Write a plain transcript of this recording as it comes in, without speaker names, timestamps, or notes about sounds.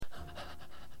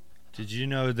Did you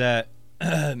know that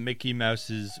Mickey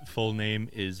Mouse's full name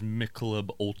is Michelob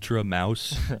Ultra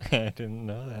Mouse? I didn't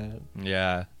know that.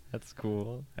 Yeah, That's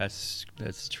cool. that's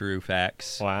true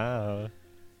facts. Wow.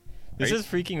 This is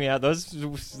freaking me out. Those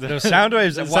sound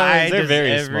waves. Why they're does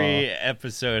very every small.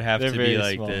 episode have They're to be very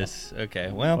like small. this?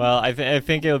 Okay, well, Well, I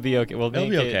think it'll be okay. We'll it'll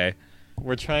make be it- okay.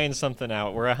 We're trying something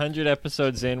out. We're 100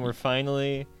 episodes in. We're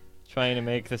finally trying to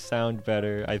make the sound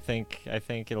better. I think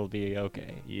it'll be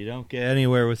okay. You don't get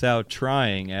anywhere without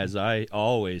trying, as I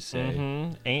always say.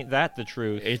 Mm-hmm. Ain't that the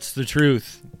truth? It's the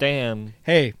truth. Damn.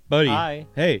 Hey, buddy. Hi.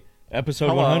 Hey, episode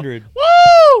Hello. 100.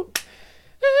 Woo!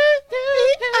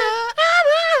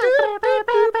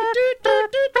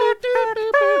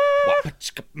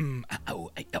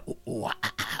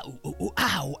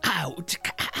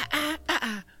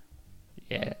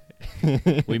 Yeah.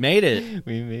 We made it.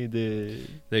 We made it.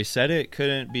 They said it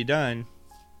couldn't be done.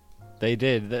 They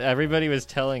did. Everybody was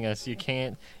telling us you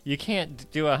can't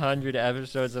do 100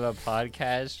 episodes of a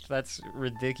podcast. That's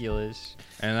ridiculous.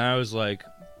 And I was like,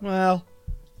 well,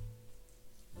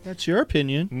 that's your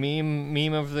opinion.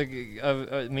 Meme of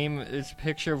the meme. It's a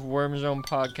picture of Worm's own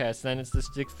podcast. Then it's the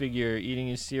stick figure eating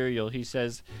his cereal. He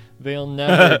says they'll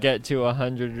never get to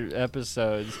 100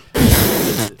 episodes.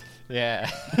 Yeah,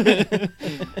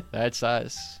 that's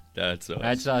us. That's us.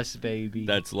 That's us, baby.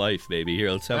 That's life, baby. Here,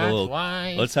 let's have That's a little.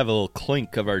 life. Let's have a little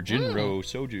clink of our Jinro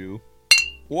soju.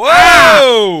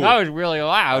 Whoa! That was really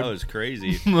loud. That was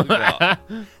crazy. Look at that.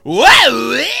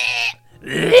 Whoa!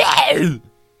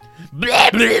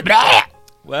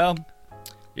 Well,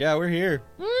 yeah, we're here.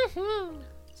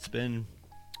 It's been.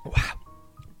 Wow.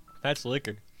 That's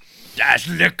liquor. That's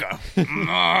liquor.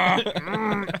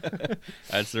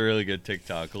 That's a really good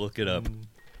TikTok. Look it up.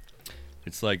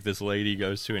 It's like this lady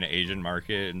goes to an Asian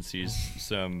market and sees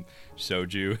some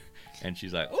soju, and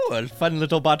she's like, "Oh, a fun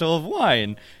little bottle of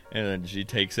wine." And then she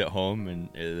takes it home and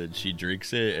then she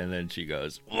drinks it, and then she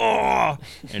goes, "Oh!"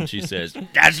 And she says,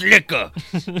 "That's liquor."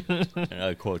 And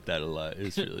I quote that a lot.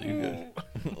 It's really good.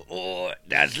 Oh,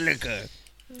 that's liquor.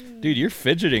 Dude, you're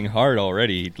fidgeting hard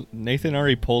already. Nathan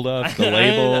already pulled off the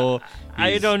label.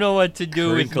 I He's don't know what to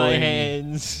do with my crinkling.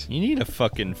 hands. You need a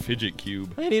fucking fidget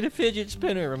cube. I need a fidget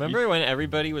spinner. Remember when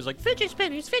everybody was like, fidget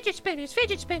spinners, fidget spinners,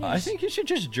 fidget spinners? I think you should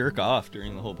just jerk off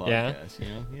during the whole podcast. Yeah?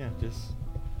 You know? Yeah, just.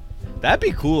 That'd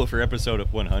be cool for episode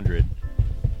of 100.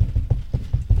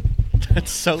 That's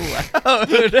so loud.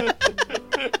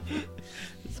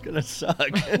 It's gonna suck.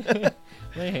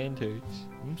 my hand hurts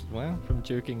Well, from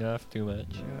jerking off too much.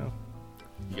 yeah.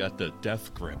 You got the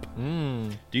death grip.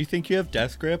 Mmm. Do you think you have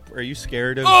death grip? Are you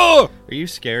scared of? Oh! Are you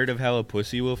scared of how a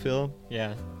pussy will feel?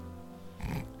 Yeah.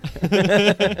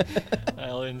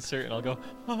 I'll insert and I'll go,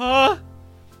 ah!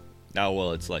 Oh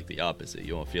well, it's like the opposite.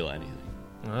 You won't feel anything.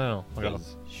 Oh, I'll go,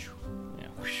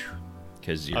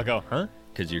 Because I'll go, huh?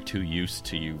 you're too used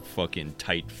to you fucking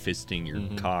tight fisting your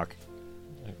Mhm. cock.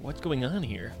 Like, what's going on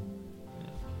here?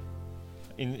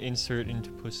 Insert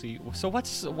into pussy. So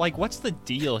what's the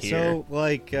deal here? So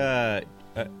like,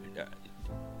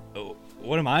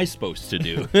 what am I supposed to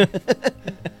do?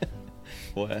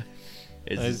 What?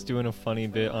 I was doing a funny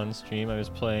bit on stream. I was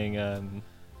playing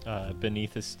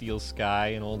Beneath a Steel Sky,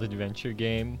 an old adventure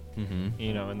game. Mm-hmm.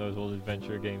 You know, in those old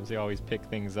adventure games, they always pick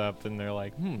things up, and they're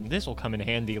like, this will come in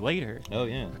handy later. Oh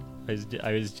yeah.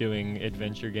 I was doing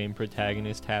adventure game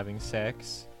protagonist having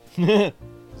sex. I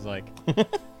was like,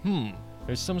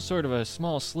 there's some sort of a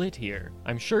small slit here.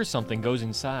 I'm sure something goes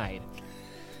inside.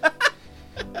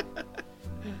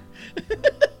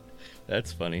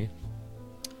 That's funny.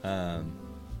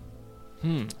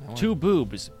 Two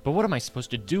boobs, but what am I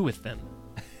supposed to do with them?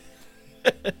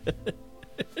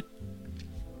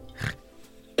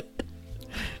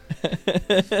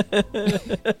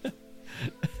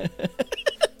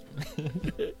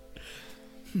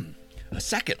 A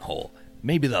second hole.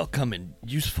 Maybe they'll come in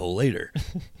useful later.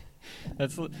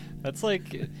 That's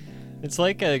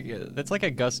like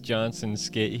a Gus Johnson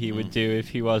skit he would do if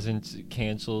he wasn't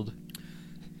canceled.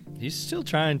 He's still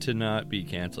trying to not be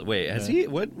canceled. Wait, has Yeah. he?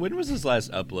 When was his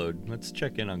last upload? Let's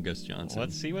check in on Gus Johnson.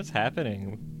 Let's see what's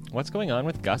happening. What's going on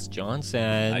with Gus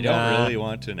Johnson? I don't really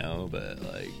want to know, but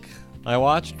like, I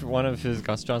watched one of his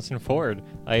Gus Johnson Ford.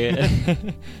 I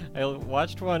I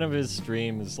watched one of his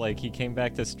streams. Like he came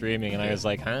back to streaming, and I was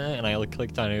like, huh? And I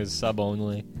clicked on his sub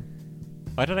only.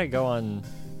 Why did I go on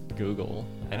Google?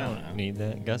 I don't don't know. need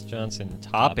that. Gus Johnson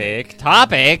topic.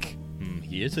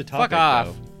 he is a topic. Fuck off.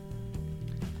 Though.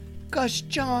 Gus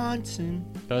Johnson.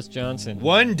 Gus Johnson.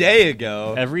 One day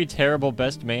ago. Every terrible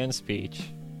best man speech.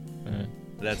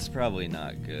 That's probably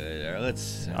not good. Or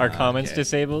let's. Are comments okay.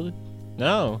 disabled?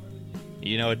 No.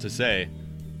 You know what to say.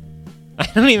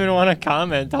 I don't even want to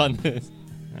comment on this.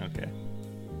 Okay.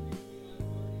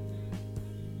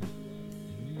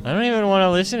 I don't even want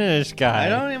to listen to this guy. I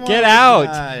don't even Get wanna out.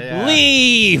 listen- yeah.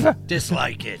 Leave.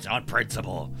 Dislike it on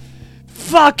principle.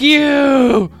 Fuck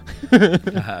you.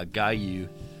 Got you.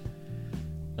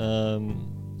 Huh.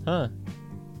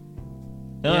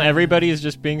 No, Yeah. everybody is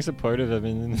just being supportive of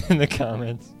him in the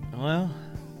comments. Well,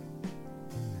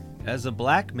 as a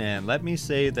black man, let me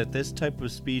say that this type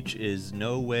of speech is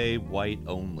no way white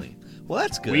only. Well,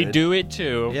 that's good. We do it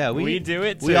too. Yeah, we do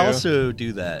it too. We also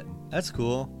do that. That's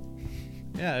cool.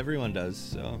 Yeah, everyone does.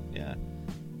 So, yeah.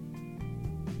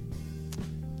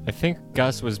 I think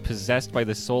Gus was possessed by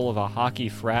the soul of a hockey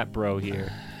frat bro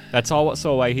here. That's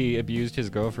also why he abused his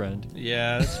girlfriend.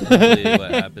 Yeah, that's probably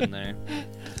what happened there.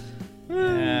 Yeah,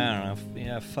 I don't know.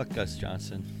 Yeah, fuck Gus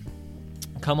Johnson.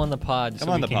 Come on the pod. Come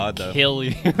so on we the can pod, though. Kill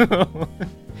you.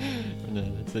 No,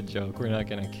 that's a joke. We're not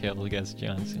gonna kill Gus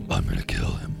Johnson. I'm gonna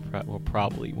kill him. We'll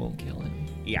probably won't kill him.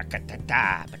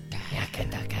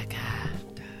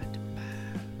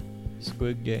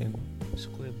 Squid Game.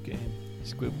 Squid Game.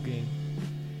 Squid Game.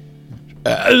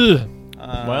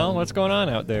 Um, Well, what's going on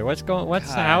out there? What's God,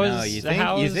 how no, is you think,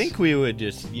 how you is- think we would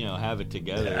just have it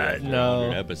together after no.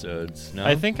 100 episodes? No,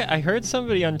 I think I heard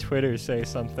somebody on Twitter say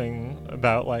something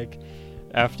about like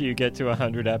after you get to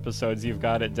 100 episodes you've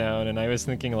got it down, and I was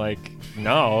thinking like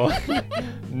no.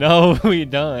 No, we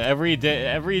don't. Every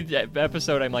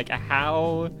episode I'm like,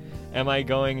 how am I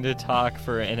going to talk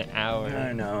for an hour?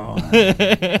 I know.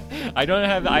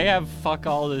 I have fuck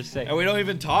all to say. And we don't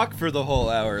even talk for the whole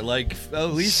hour. Like at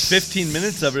least 15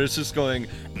 minutes of it is just going.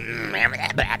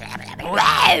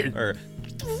 Or.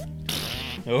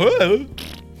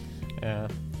 Yeah.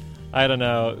 I don't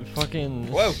know.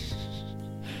 Fucking. Whoa.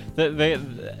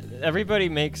 Everybody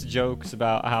makes jokes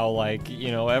about how like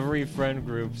every friend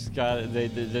group's got they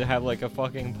have like a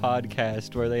fucking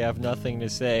podcast where they have nothing to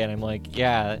say, and I'm like,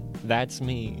 yeah, that's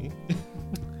me.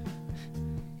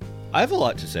 I have a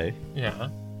lot to say. Yeah.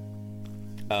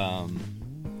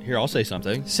 Here, I'll say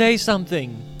something. Say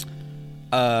something.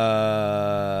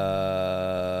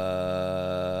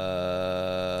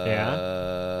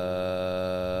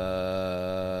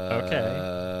 Yeah.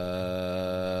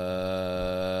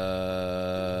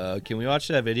 Okay. Can we watch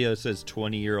that video that says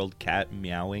 20-year-old cat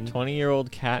meowing?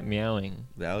 20-year-old cat meowing.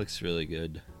 That looks really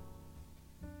good.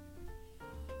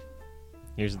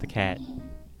 Here's the cat.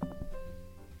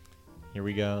 Here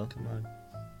we go. Come on.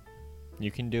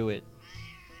 You can do it.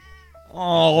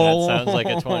 Oh, That sounds like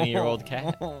a 20-year-old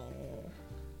cat.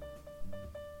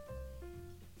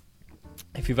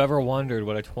 If you've ever wondered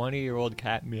what a 20-year-old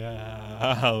cat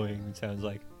meowing sounds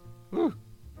like, whew,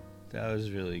 That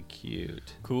was really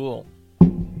cute. cool.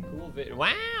 Cool video.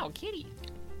 Wow, kitty.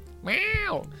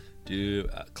 Wow. Dude,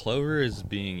 Clover is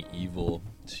being evil.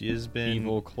 She has been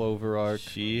Evil Clover arc.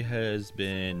 She has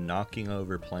been knocking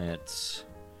over plants,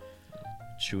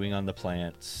 chewing on the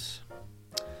plants.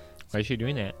 Why is she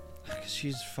doing that? 'Cause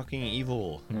she's fucking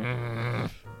evil.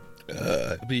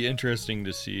 It'll be interesting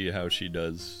to see how she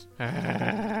does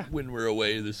when we're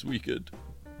away this weekend.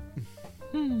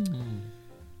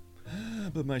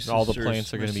 But my All the sisters-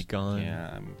 plants are gonna be gone.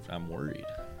 Yeah, I'm worried.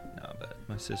 No, but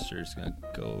my sister's gonna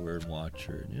go over and watch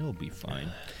her, and it'll be fine.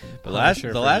 The last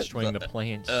destroying the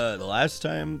plants. the last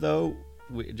time though,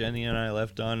 Jenny and I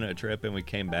left on a trip and we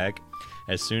came back.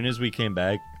 As soon as we came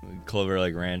back, Clover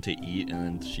ran to eat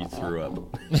and then she threw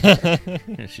up.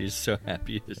 She's so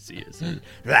happy to see us.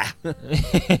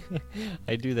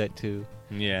 I do that too.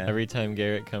 Yeah. Every time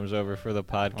Garrett comes over for the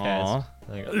podcast,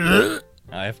 Aw.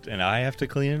 I have to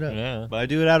clean it up. Yeah. But I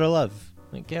do it out of love.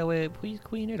 like, Garrett, please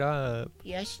clean it up.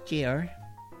 Yes, dear.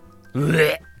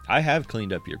 I have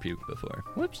cleaned up your puke before.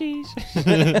 Whoopsies.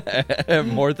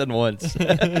 More than once.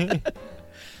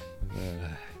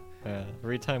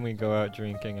 Every time we go out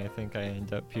drinking, I think I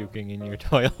end up puking in your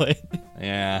toilet.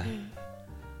 Yeah.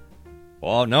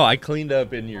 Well, no, I cleaned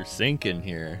up in your sink in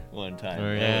here one time.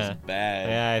 Oh, That yeah. was bad.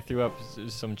 Yeah, I threw up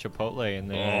some Chipotle in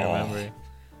there. Oh.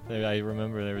 I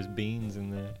remember there was beans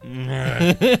in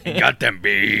there. Got them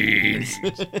beans.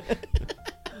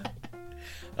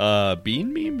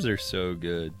 Bean memes are so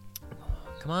good.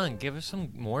 Come on, give us some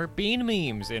more bean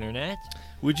memes, internet.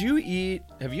 Would you eat?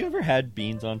 Have you ever had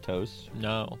beans on toast?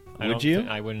 No. Would you?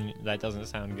 I wouldn't. That doesn't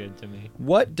sound good to me.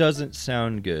 What doesn't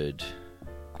sound good?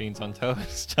 Beans on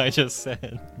toast, I just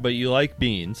said. But you like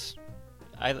beans.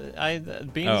 Beans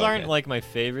Oh, aren't okay. like my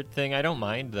favorite thing. I don't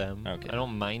mind them. Okay. I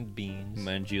don't mind beans.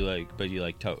 But you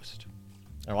like toast.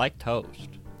 I like toast.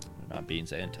 Not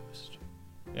beans and toast.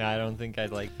 Yeah, I don't think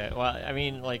I'd like that. Well, I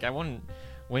mean, like, I wouldn't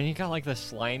When you got like the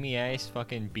slimy ass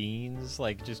fucking beans,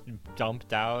 like just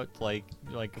dumped out, like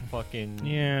a fucking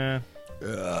Yeah.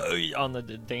 on the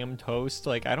damn toast.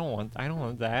 Like I don't want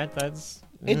that. That's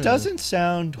It doesn't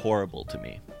sound horrible to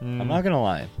me. I'm not gonna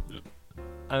lie.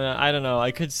 I don't know.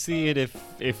 I could see it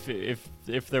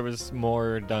if there was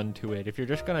more done to it. If you're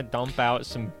just gonna dump out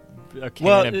a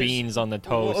can of beans on the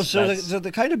toast. Well, so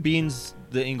the kind of beans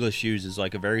the English use is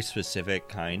like a very specific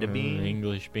kind of bean.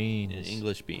 English beans.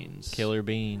 English beans. Killer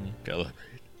bean. Killer bean.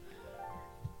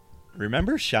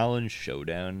 Remember Shaolin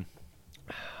Showdown?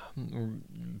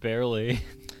 Barely.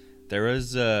 There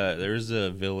was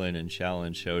a villain in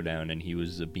Shaolin Showdown, and he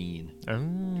was a bean. Oh.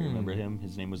 Do you remember him?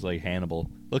 His name was like Hannibal.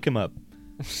 Look him up.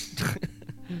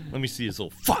 Let me see his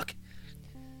little fuck.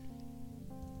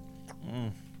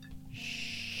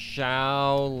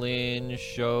 Shaolin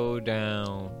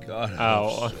Showdown. God,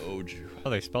 Oh. soju. Oh,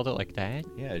 they spelled it like that?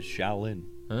 Yeah, it's Shaolin.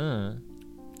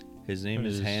 His name What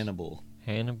is is- Hannibal.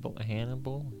 Hannibal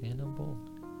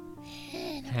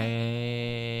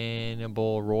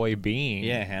Roy Bean.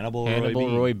 Yeah, Hannibal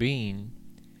Roy Bean.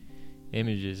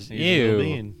 Images. He's a little Ew.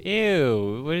 bean.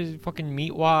 Ew. What is it, fucking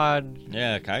meatwad?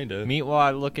 Yeah, kind of.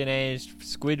 Meatwad looking ass.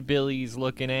 Squidbillies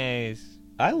looking ass.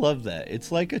 I love that.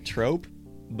 It's like a trope,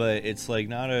 but it's like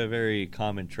not a very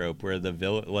common trope where the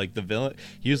villain,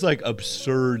 he's like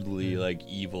absurdly like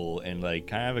evil and like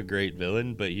kind of a great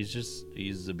villain, but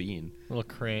he's a bean. Little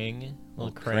Krang.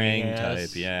 Little Krang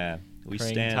ass. type, yeah. We Krang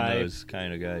stand type. those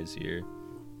kind of guys here.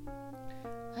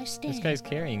 This guy's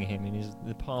carrying him in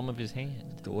the palm of his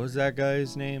hand. What was that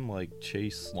guy's name? Like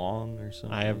Chase Long or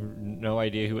something? I have no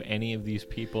idea who any of these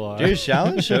people are. Dude,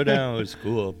 Shaolin Showdown was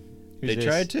cool. Who's They this?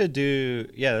 tried to do...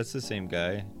 Yeah, that's the same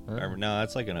guy. Huh? Or, no,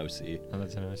 that's like an OC. Oh,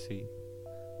 that's an OC.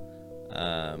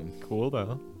 Cool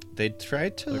though. They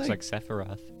tried to Looks like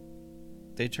Sephiroth.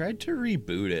 They tried to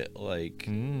reboot it like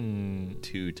Mmm.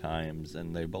 2 times,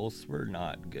 and they both were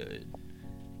not good.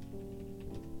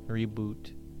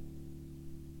 Reboot.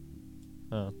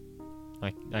 Oh.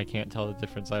 I can't tell the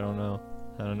difference. I don't know.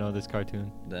 I don't know this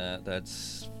cartoon.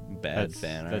 That's bad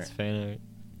fan art. That's fan art.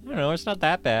 I don't know. It's not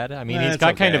that bad. I mean, Nah, he's it's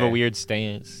got kind of a okay. weird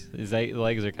stance. His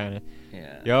legs are kind of.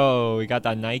 Yeah. Yo, we got the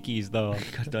Nikes though.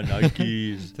 Got the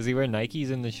Nikes. Does he wear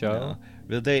Nikes in the show? No.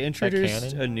 But they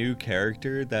introduced canon? a new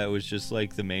character that was just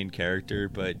like the main character,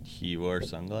 but he wore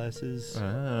sunglasses.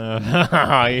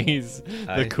 Ah, he's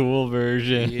the I- cool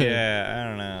version. Yeah, I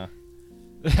don't know.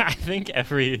 I think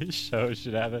every show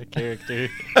should have a character.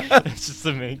 It's just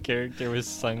the main character with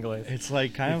sunglasses. It's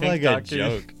like kind You of think like a Doctor-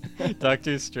 joke.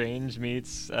 Doctor Strange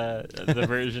meets the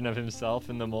version of himself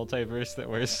in the multiverse that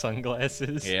wears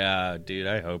sunglasses. Yeah, dude,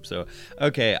 I hope so.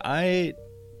 Okay, I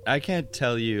can't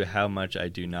tell you how much I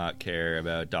do not care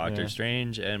about Doctor Yeah.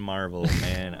 Strange and Marvel,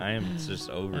 man. I am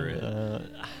just over it.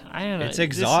 I don't know. It's This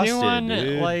exhausted, new one,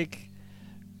 dude. like,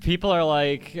 people are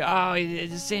like, "Oh,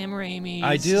 it's Sam Raimi."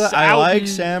 I out like in-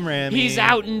 Sam Raimi. He's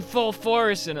out in full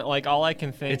force, and like all I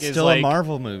can think It's is still like, a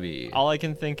Marvel movie. all I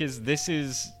can think is this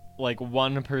is like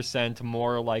 1%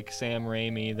 more like Sam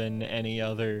Raimi than any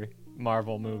other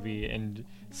Marvel movie, and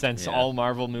since Yeah. all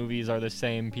Marvel movies are the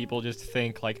same, people just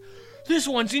think like, this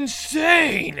one's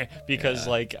insane because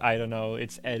Yeah. like I don't know,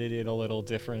 it's edited a little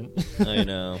different. I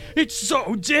know. It's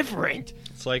so different.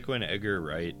 It's like when Edgar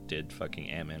Wright did fucking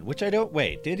Ant-Man, which I don't.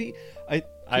 Wait, did he? I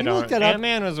Can you don't. look that up?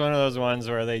 Ant-Man was one of those ones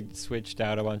where they switched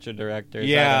out a bunch of directors.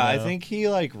 Yeah, I I don't know. think he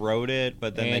like wrote it,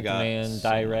 but then they got Ant-Man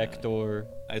someone- director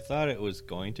I thought it was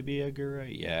going to be Edgar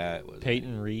Wright. Yeah, it was.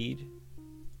 Peyton Reed.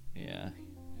 Yeah,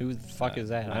 Who the fuck is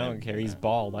that? I don't care. He's yeah.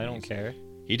 bald. I don't care.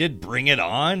 he did Bring It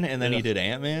On, and then he Ugh. did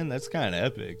Ant-Man. That's kind of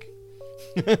epic.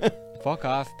 Fuck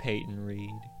off, Peyton Reed.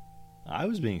 I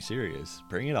was being serious.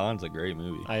 Bring It On's a great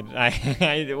movie. I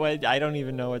don't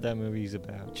even know what that movie's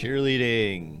about.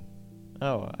 Cheerleading.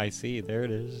 Oh, I see. There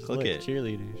it is. Click Look, it.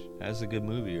 Cheerleaders. That's a good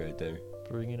movie right there.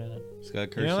 Bring it on. It's got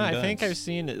Kirsten You know, I think Dunst. I've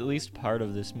seen at least part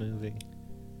of this movie.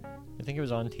 I think it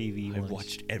was on TV I've once.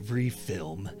 watched every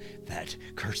film that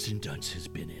Kirsten Dunst has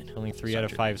been in. Only 3 out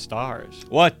of 5 stars.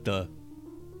 What the?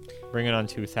 Bring It On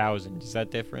 2000. Is that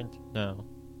different? No.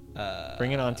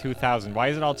 Bring It On 2000. Why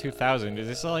is it all 2000? Is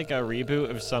this like a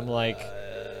reboot of some like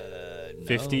No.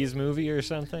 50s movie or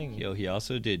something? Yo, he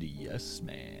also did Yes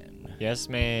Man. Yes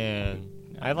Man.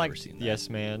 I've I never liked seen that. Yes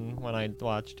Man when I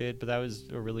watched it, but that was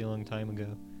a really long time ago.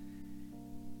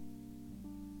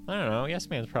 I don't know. Yes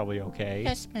Man's probably okay.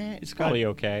 Yes Man. It's probably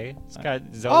okay. It's got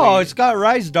Zoe. Oh, it's got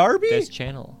Rise Darby. this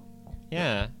channel.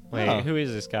 Yeah. Wait, Oh. who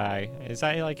is this guy? Is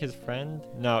that like his friend?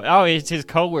 No. Oh, it's his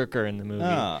coworker in the movie.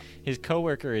 Ah, His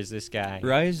coworker is this guy.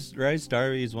 Rise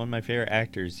Darby is one of my favorite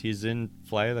actors. He's in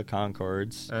Flight of the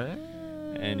Conchords.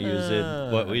 And he was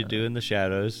in What We Do in the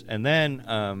Shadows. And then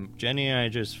Jenny and I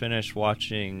just finished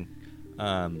watching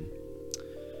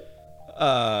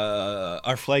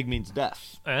Our Flag Means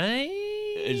Death.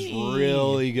 It's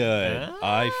really good.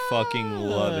 I fucking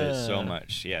love it so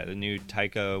much. Yeah, the new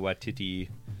Taika Waititi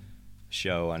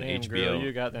show on Damn, HBO. Girl,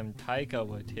 you got them Taika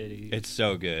Waititi. It's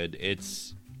so good.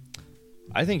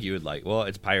 I think you would like. Well,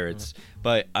 it's pirates,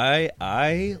 but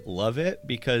I love it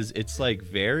because it's like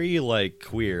very like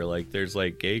queer. Like there's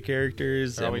like gay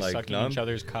characters They're and always like sucking each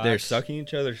other's cocks. They're sucking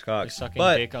each other's They're cocks. sucking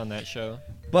but dick on that show.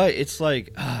 but it's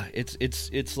like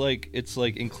it's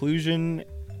like inclusion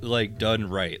like done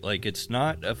right. Like it's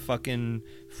not a fucking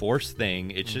forced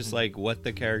thing. It's just like what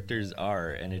the characters are,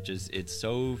 and it's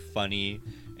so funny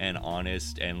and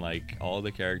honest, and like all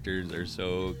the characters are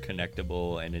so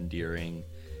connectable and endearing.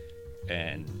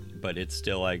 But it's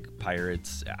still like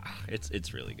pirates.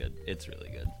 It's really good. It's really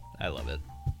good. I love it.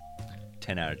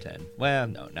 10 out of 10. Well,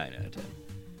 no, 9 out of 10.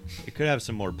 It could have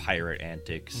some more pirate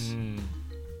antics.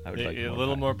 I would like A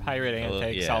little more pirate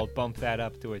antics. yeah. I'll bump that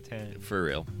up to a 10. For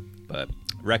real. But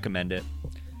recommend it.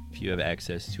 If you have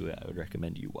access to it, I would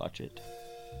recommend you watch it.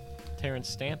 Terrence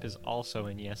Stamp is also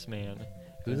in Yes Man.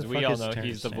 Who the As we fuck all is know, Terrence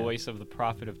he's the Stamp? voice of the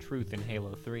Prophet of Truth in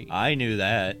Halo 3. I knew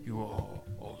that. You are,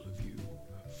 all of you,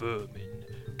 vermin,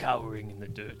 cowering in the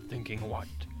dirt, thinking what?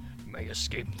 You may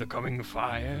escape the coming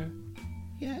fire?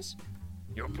 Yes.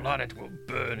 Your planet will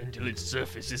burn until its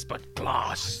surface is but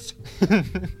glass.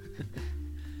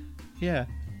 Yeah.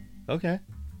 Okay.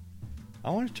 I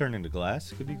want to turn into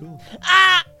glass. Could be cool.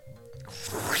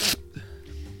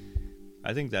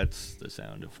 I think that's the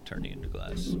sound of turning into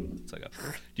glass. It's like a.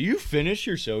 Do you finish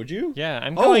your soju? Yeah,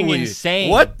 I'm going Holy- insane.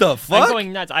 What the fuck? I'm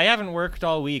going nuts. I haven't worked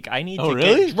all week. I need Oh, to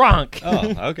really? get drunk.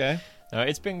 Oh, okay. No,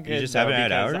 it's been good. just though, haven't had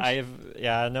because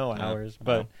hours? No hours,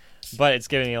 but it's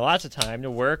giving me lots of time to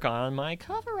work on my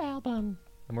cover album.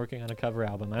 I'm working on a cover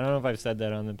album. I don't know if I've said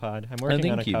that on the pod. I'm I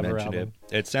working on a think you cover mentioned album.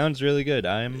 it. It sounds really good.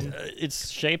 I'm It's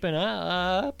shaping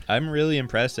up. really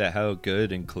impressed at how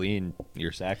good and clean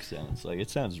your sax sounds. Like it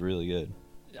sounds really good.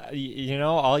 You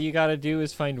know, all you gotta do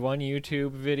is find one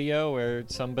YouTube video where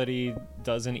somebody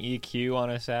does an EQ on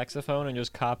a saxophone and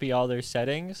just copy all their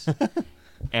settings,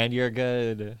 and you're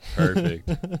good. Perfect.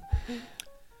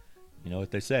 You know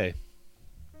what they say.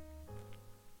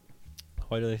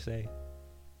 What do they say?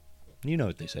 You know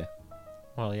what they say.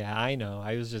 Well, yeah, I know.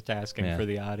 I was just asking Yeah. for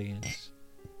the audience.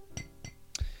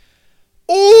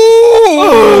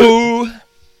 Ooh!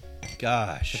 The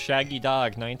Gosh. Shaggy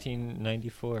Dog,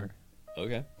 1994.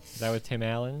 Okay. Is that with Tim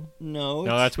Allen? No.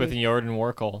 No, that's with Jordan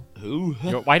Warkel. Who?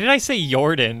 Why did I say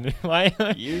Jordan? Why?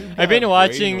 You I've been got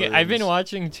watching. brain I've been worms.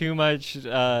 watching too much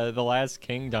The Last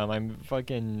Kingdom. I'm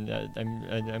fucking.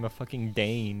 I'm a fucking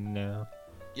Dane now.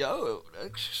 Yo,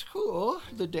 that's cool.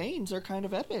 The Danes are kind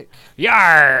of epic.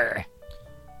 Yar!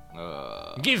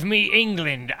 Uh, Give me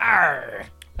England! Arr!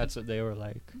 That's what they were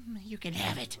like. You can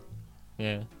have it.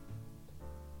 Yeah.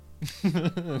 And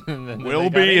then they got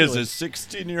Wilby is a English.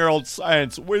 16-year-old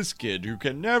science whiz kid who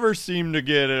can never seem to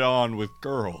get it on with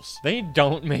girls. They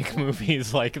don't make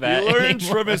movies like that. He learns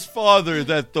anymore. from his father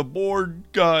that the bored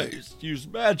guys use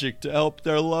magic to help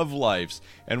their love lives,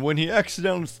 and when he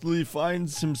accidentally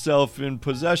finds himself in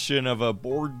possession of a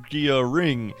Borgia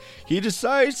ring, he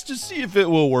decides to see if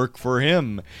it will work for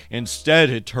him.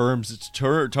 Instead, it turns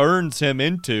him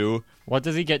into... What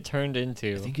does he get turned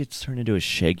into? I think it's turned into a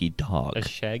shaggy dog. A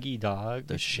shaggy dog.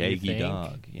 The you shaggy think?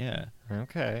 dog. Yeah.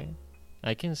 Okay,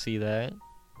 I can see that.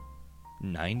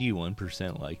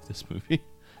 91% like this movie.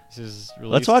 This is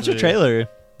Let's watch a trailer.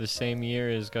 The same year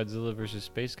as Godzilla vs.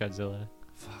 Space Godzilla.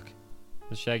 Fuck.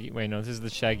 The Shaggy. Wait, no, this is the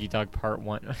Shaggy Dog Part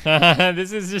 1.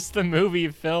 This is just the movie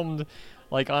filmed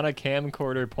like on a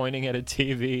camcorder pointing at a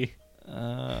TV.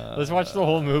 Let's watch the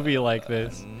whole movie like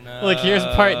this. No. Look, here's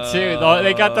Part 2.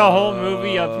 They got the whole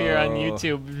movie up here on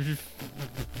YouTube.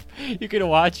 You can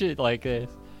watch it like this.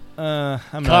 I'm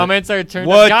not. Comments are turned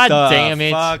What up. God the damn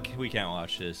it. fuck? We can't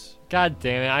watch this. God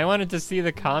damn it. I wanted to see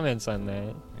the comments on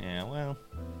that. Yeah, well,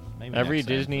 maybe Every next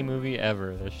time. Disney movie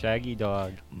ever. The Shaggy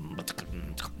Dog.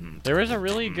 There was a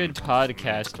really good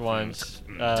podcast once.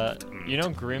 You know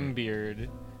Grimbeard?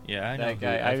 Yeah, I know. That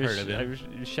guy. I've heard of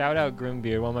him. Shout out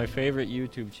Grimbeard, one of my favorite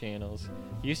YouTube channels.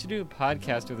 He used to do a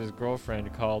podcast with his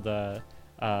girlfriend called Have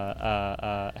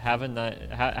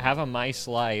a Mice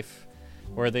Life,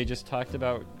 where they just talked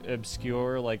about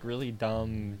obscure, like really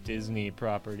dumb Disney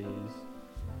properties.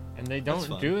 And they That's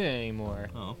don't fun. do it anymore.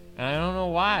 Oh. And I don't know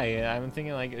why. I'm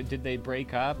thinking, like, did they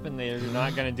break up and they're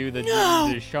not going to do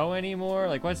the show anymore?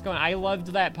 Like, what's going on? I loved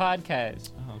that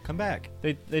podcast. Oh, come back.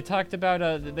 They talked about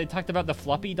the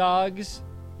floppy dogs.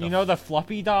 You know the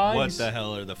Fluffy Dogs? What the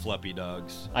hell are the Fluffy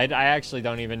Dogs? I actually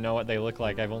don't even know what they look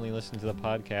like. I've only listened to the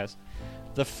podcast.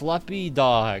 The Fluffy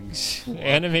Dogs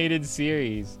animated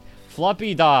series.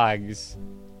 Fluffy Dogs.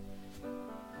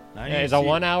 Yeah, it's a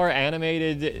 1-hour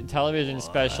animated television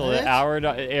special that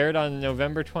aired on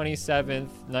November 27th,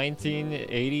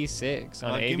 1986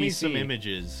 on ABC. Give me some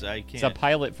images. I can't. It's a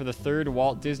pilot for the third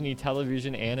Walt Disney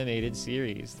television animated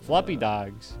series. Fluffy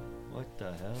Dogs. What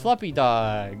the hell? Fluffy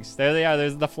Dogs. There they are.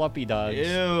 There's the Fluffy Dogs.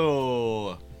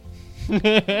 Ew.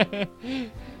 It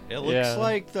looks Yeah.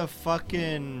 like the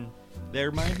fucking. They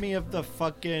remind me of the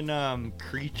fucking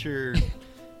creature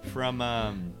from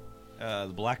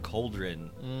the Black Cauldron.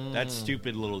 That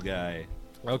stupid little guy.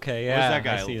 Okay, yeah. What's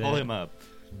that I guy? see Pull that. him up.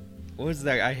 What is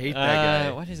that? I hate that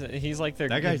guy. What is it? He's like their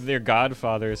That guy's- their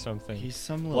godfather or something. He's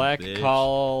some little Black bitch.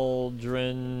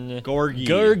 Cauldron. Gorgie.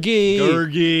 Gurgi.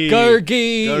 Gurgi.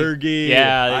 Gurgi. Gurgi.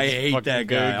 Yeah, I that's hate fucking that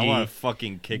guy. I Gurgi. want to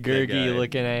fucking kick that guy. Gurgi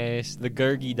looking ass. The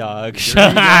Gurgi dog.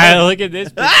 Gurgi dog? Look at this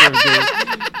picture of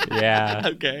Gurgi. Yeah.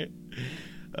 Okay.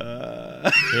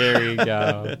 Here we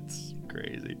go. That's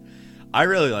crazy. I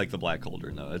really like the Black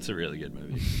Cauldron though. It's a really good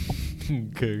movie.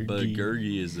 Gurgi. But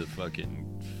Gurgi is a fucking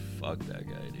fuck that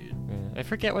guy, dude. I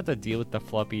forget what the deal with the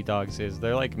Fluffy Dogs is.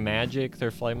 They're like magic. They're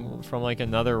from like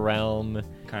another realm.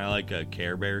 Kind of like a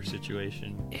Care Bear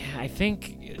situation. Yeah, I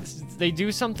think they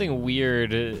do something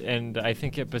weird, and I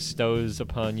think it bestows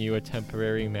upon you a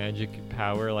temporary magic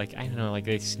power. Like, I don't know, like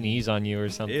they sneeze on you or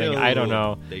something. I don't Ew.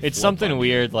 know. They It's flip something on you.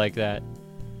 weird like that.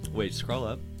 Wait, scroll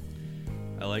up.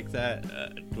 I like that.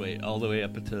 Wait, all the way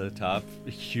up to the top.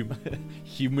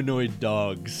 Humanoid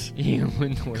dogs.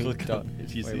 Humanoid Click dog. on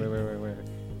it. You Wait, see? wait.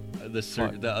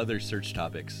 The other search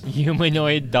topics.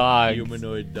 Humanoid dogs.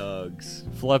 Humanoid dogs.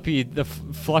 Fluffy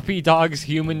Dogs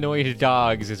humanoid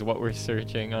dogs is what we're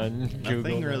searching on Google.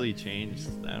 Nothing really changed.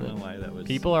 I don't know why that was.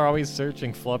 People are always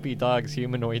searching Fluffy Dogs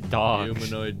humanoid dogs.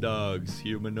 Humanoid dogs.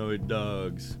 Humanoid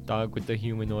dogs. Dog with the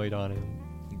humanoid on him.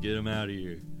 Get him out of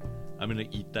here. I'm gonna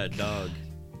eat that dog.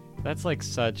 That's like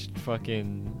such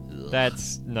fucking. Ugh.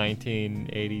 That's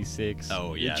 1986.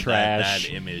 Oh yeah, trash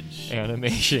that image.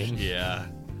 animation. Yeah.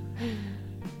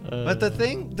 But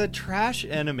the trash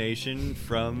animation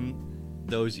from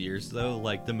those years though,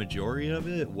 like the majority of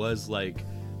it was like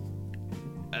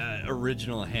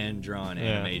original hand drawn Yeah.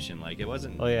 animation. Like it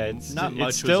wasn't. Oh yeah, not it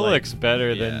much. still was, like, looks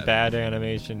better yeah. than bad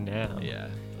animation now. Yeah.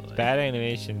 but, like, Bad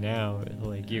animation now,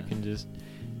 like you can just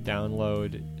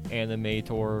download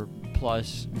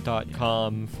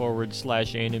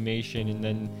animatorplus.com/animation, and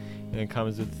then it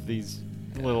comes with these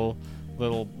little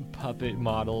puppet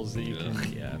models that you can Ugh,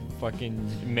 yeah.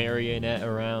 fucking marionette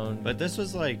around. But this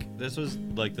was like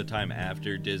the time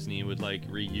after Disney would like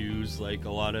reuse like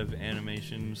a lot of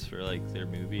animations for like their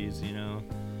movies, you know,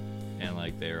 and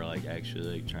like they were like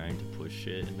actually like trying to push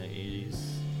shit in the 80s,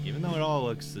 even though it all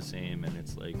looks the same and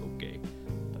it's like okay,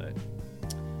 but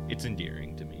it's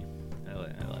endearing to me.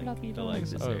 I like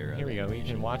this era. Here we of go. We can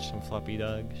animation. watch some Fluffy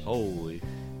Dogs. Holy.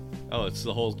 Oh, it's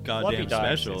the whole Fluffy goddamn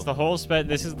Dogs. special. It's the whole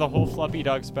This is the whole Fluffy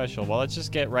Dog special. Well, let's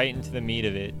just get right into the meat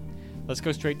of it. Let's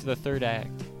go straight to the third act.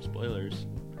 Spoilers.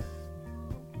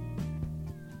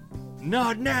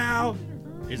 Not now.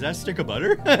 Is that stick of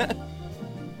butter?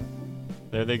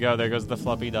 There they go. There goes the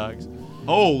Fluffy Dogs.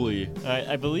 Holy.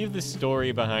 I believe the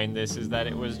story behind this is that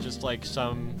it was just like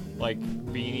some like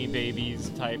Beanie Babies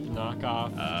type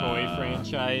knockoff toy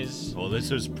franchise. Well, this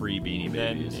was pre-Beanie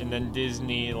Babies. And then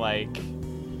Disney like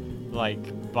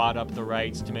bought up the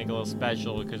rights to make a little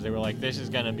special because they were like, this is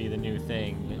gonna be the new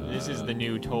thing. This is the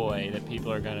new toy that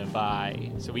people are gonna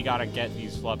buy. So we gotta get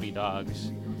these Fluffy Dogs.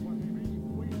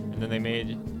 And then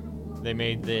they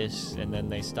made this, and then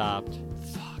they stopped.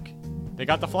 Fuck. They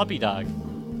got the Fluffy Dog.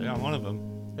 They got one of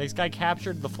them. This guy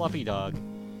captured the Fluffy Dog.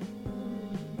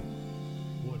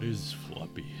 What is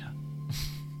floppy?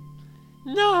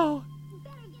 No.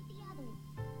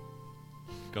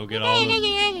 Go get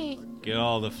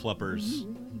all the flippers.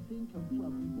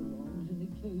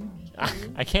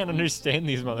 I can't understand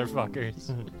these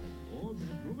motherfuckers.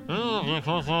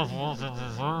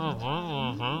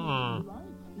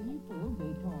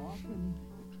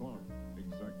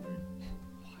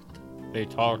 They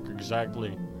talk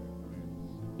exactly.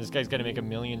 This guy's gonna make $1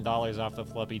 million off the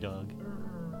Fluffy Dog.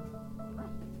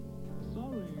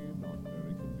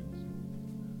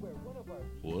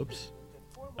 Whoops.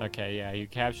 Okay, yeah, he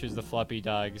captures the Fluffy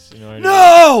Dogs in order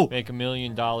No! to make $1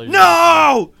 million.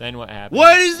 No! Then what happens?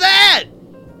 What is that?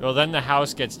 Well, then the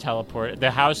house gets teleported.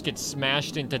 The house gets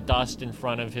smashed into dust in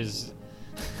front of his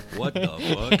What the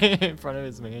fuck? in front of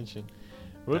his mansion.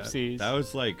 Whoopsies. That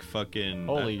was like fucking.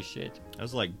 Holy shit. That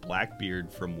was like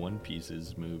Blackbeard from One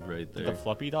Piece's move right Did there. the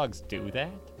floppy dogs do that?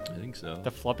 I think so.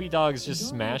 The floppy dogs just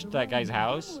smashed that guy's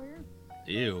house?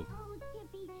 Ew. Oh,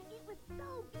 Skippy, it was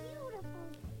so beautiful.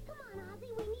 Come on, Ozzy,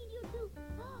 we need you to.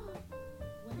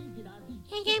 What is it,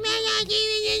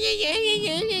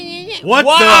 Ozzy? What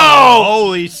Wow! the?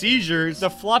 Holy seizures! The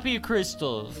floppy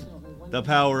crystals. The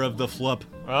power of the flup.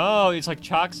 Oh, it's like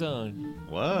Chalk Zone.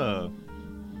 Whoa.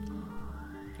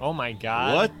 Oh my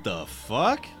god. What the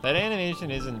fuck? That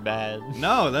animation isn't bad.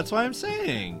 No, that's what I'm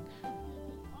saying.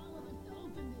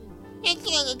 It's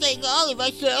gonna take all of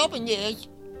us to open this.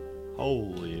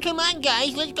 Holy. Come on,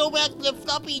 guys, let's go back to the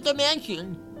floppy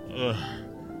dimension.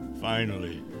 Ugh.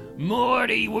 Finally.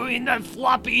 Morty, we're in the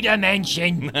floppy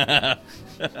dimension.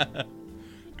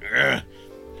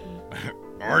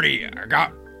 Morty, I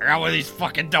got one of these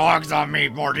fucking dogs on me,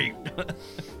 Morty.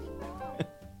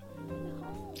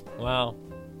 Wow.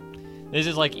 This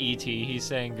is like E.T. He's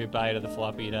saying goodbye to the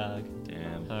floppy dog.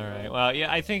 Damn. Alright, well,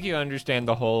 yeah, I think you understand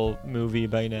the whole movie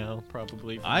by now,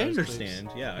 probably. from I those understand.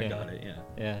 clips. Yeah, I got it. Yeah.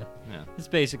 Yeah. Yeah. It's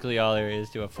basically all there is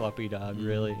to a floppy dog, Mm-hmm.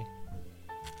 really.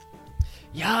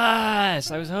 Yes!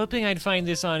 I was hoping I'd find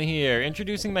this on here.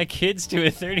 Introducing my kids to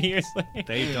it 30 years later.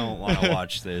 They don't want to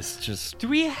watch this. Just Do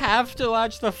we have to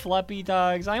watch the floppy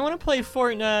dogs? I want to play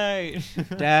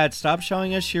Fortnite. Dad, stop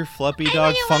showing us your Fluppy I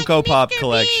Dog wanna watch Funko Pop Mr.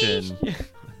 collection.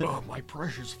 Oh, my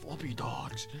precious floppy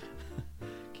dogs.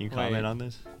 Can you comment Wait. on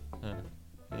this?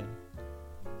 Yeah.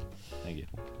 Thank you.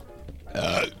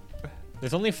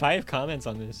 There's only 5 comments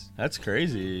on this. That's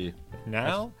crazy.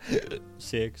 Now?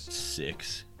 6.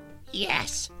 6.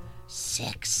 Yes,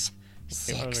 6.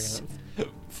 6.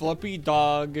 Floppy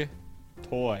dog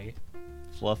toy.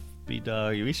 Fluffy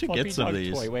Dog. We should Floppy get some dog of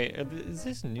these. toy. Wait, is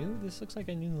this new? This looks like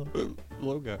a new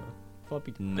logo.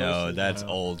 Floppy. No, this is- that's no.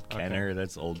 old. Okay. Kenner,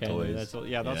 that's old Kenner, toys. that's old.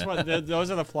 Yeah, that's Yeah. what.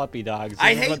 Those are the floppy dogs.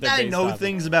 I This is hate what they're that I based know off of.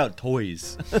 things about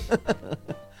toys.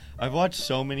 I've watched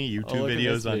so many YouTube look at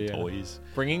this videos on video. toys.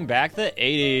 Bringing back the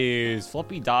 80s.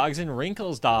 Floppy dogs and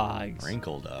wrinkles dogs.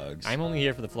 Wrinkle dogs. I'm only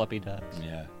here for the floppy dogs.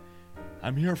 Yeah.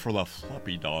 I'm here for the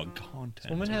Fluffy Dog content. This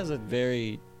woman has a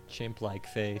very chimp-like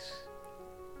face.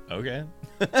 Okay.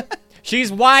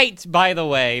 She's white, by the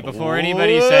way, before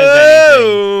anybody says anything.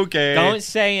 Okay. Don't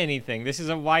say anything. This is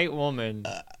a white woman.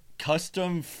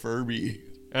 Custom Furby.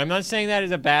 And I'm not saying that is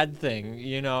a bad thing.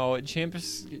 You know,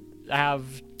 chimps have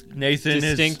Nathan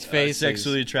Distinct is faces.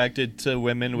 sexually attracted to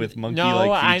women with no.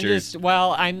 monkey-like I'm features.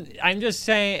 just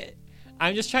saying.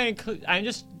 I'm just trying to.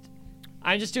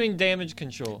 I'm just doing damage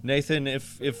control. Nathan,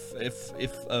 if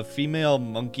a female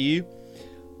monkey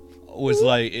was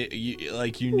like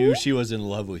you knew she was in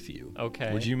love with you,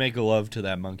 Okay. would you make love to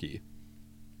that monkey?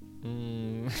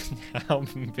 How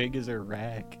big is her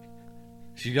rack?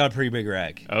 She's got a pretty big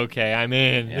rack. Okay, I'm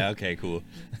in. Yeah. Okay. Cool.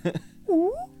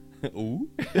 Ooh.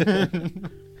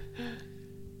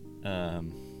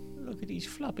 Look at these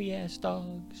floppy ass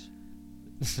dogs.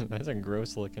 That's a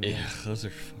gross looking Yeah, one. those are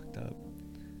fucked up.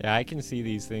 Yeah, I can see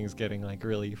these things getting like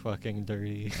really fucking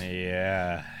dirty.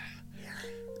 Yeah.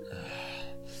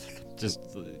 Just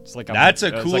it's like a That's a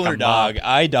it's cooler like a dog.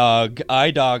 Eye dog. Eye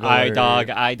dog. alert.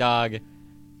 Eye dog.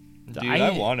 Dude,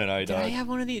 I want an eye Did I dog. have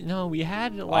one of these? No, we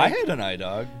had I like. had an eye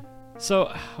dog.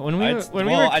 So when we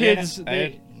were I kids, didn't- I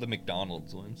had the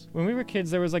McDonald's ones. when we were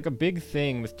kids, there was like a big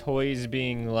thing with toys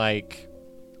being like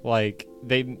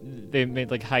they made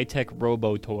like high tech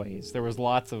robo toys. There was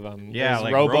lots of them. Yeah, There's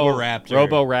like Robo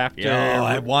Roboraptor. Raptor. Yo,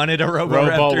 I wanted a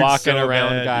Roboraptor Robo walking so around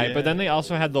bad, guy. yeah. But then they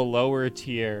also had the lower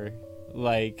tier,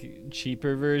 like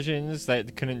cheaper versions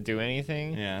that couldn't do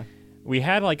anything. Yeah. We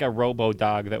had like a Robo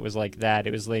Dog that was like that.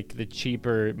 It was like the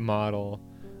cheaper model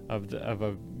of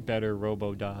a better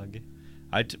Robo Dog.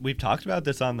 We've talked about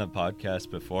this on the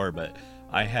podcast before, but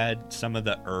I had some of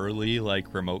the early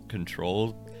like remote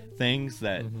control things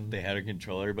that they had a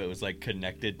controller, but it was like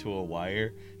connected to a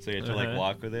wire, so you had to like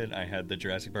walk with it. I had the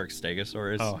Jurassic Park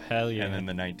Stegosaurus. Oh hell yeah! And then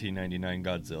the 1999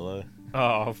 Godzilla.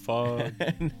 Oh fuck!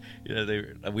 And, you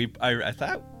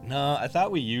know, I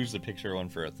thought we used a picture one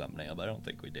for a thumbnail, but I don't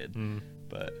think we did.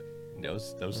 But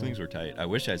those things were tight. I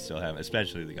wish I still have,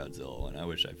 especially the Godzilla one. I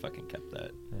wish I fucking kept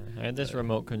that. I had this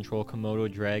remote control Komodo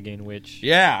dragon, which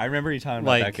Yeah, I remember you talking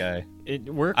about Like, that guy.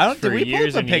 it worked I don't- for did we put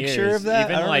years up a and picture years. of that?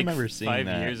 Even I don't like remember seeing 5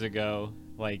 that. years ago,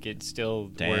 like it still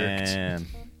worked. Damn.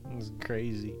 It was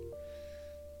crazy.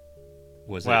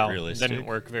 Was Well, it it realistic? didn't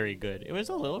work very good. It was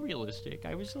a little realistic.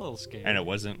 I was a little scared. And it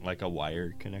wasn't like a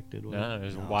wired connected one? No, it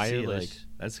was see, wireless. like,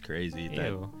 that's crazy.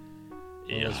 Ew.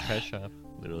 Littlest pet shop.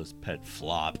 Littlest pet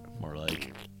flop, more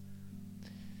like.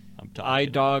 I'm talking.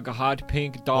 iDog hot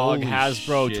pink dog Holy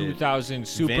Hasbro shit. 2000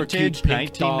 super Vintage cute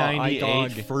pink dog 1998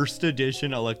 iDog. first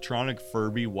edition electronic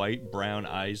Furby white brown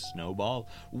eyes snowball.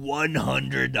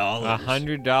 $100.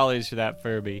 $100 for that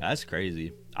Furby. That's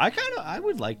crazy. I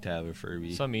would like to have a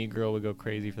Furby. Some e-girl would go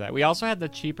crazy for that. We also had the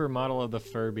cheaper model of the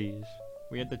Furbies.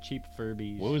 We had the cheap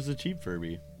Furbies. What was the cheap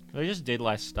Furby? They just did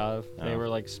less stuff. They Oh. were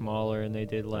like smaller and they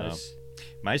did less.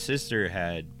 My sister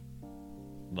had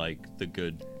like the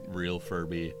good real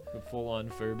Furby, The full-on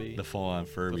Furby. the full-on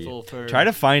Furby. full fur. Try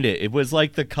to find it. It was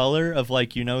like the color of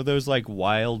like those like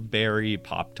wild berry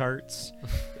Pop Tarts.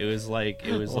 It was like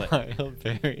Wild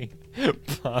berry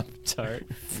Pop-Tart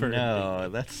Furby. no,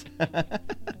 that's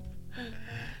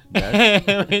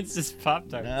It's just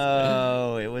Pop-Tarts.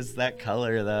 no. It was that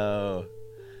color though.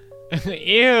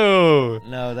 Ew.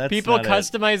 No, that's People not it.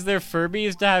 customize their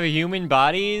Furbies to have human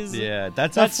bodies? Yeah,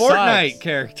 that's That a Fortnite sucks.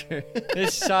 character.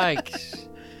 This sucks.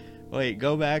 Wait,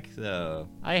 go back though.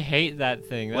 I hate that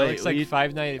thing. That Wait, looks like we-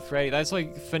 Five Nights at Freddy. That's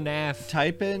like FNAF.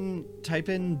 Type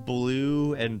in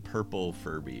blue and purple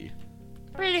Furby.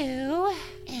 Blue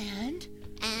and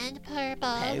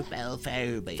purple. Purple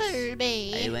Furbus.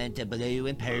 Furby. I want a blue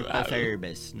and purple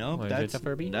Furbus. No, What, is that's it a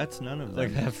Furby? That's none of It's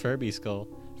them. like that Furby skull.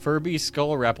 Furby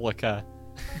skull replica.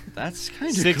 That's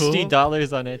kind of cool.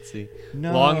 $60 on Etsy.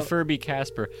 No. Long Furby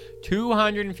Casper.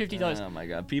 $250. Oh my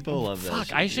god, people love that. Fuck,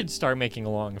 shit, I dude. should start making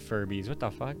long Furbies. What the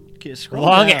fuck? Okay, scroll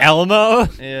Long down. Elmo?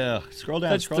 Yeah, scroll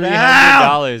down. That's Scroll down.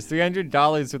 $300.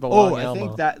 $300 with a long Oh, I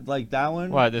Elmo. think that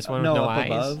one. What, this one no, with no up eyes?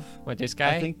 above. What, this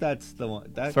guy? I think that's the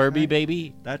one. That Furby kind-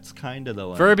 baby? That's kind of the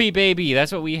one. Furby baby.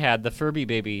 That's what we had. The Furby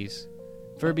babies.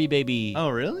 Furby baby. Oh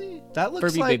really? That looks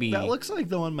Furby like baby. that looks like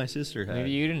the one my sister had.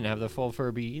 Maybe you didn't have the full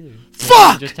Furby either.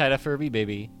 Fuck! You just had a Furby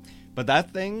baby. But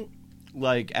that thing,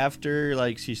 like after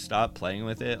like she stopped playing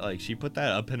with it, like she put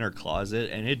that up in her closet,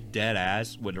 and it dead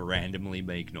ass would randomly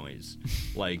make noise,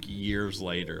 like years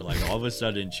later. Like all of a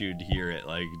sudden she'd hear it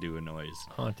like do a noise.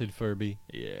 Haunted Furby.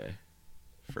 Yeah.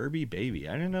 Furby baby.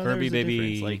 I didn't know Furby there was a baby.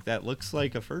 difference. Like that looks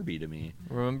like a Furby to me.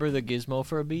 Remember the Gizmo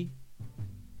Furby?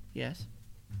 Yes.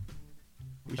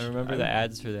 I remember the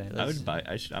ads for that. I would buy.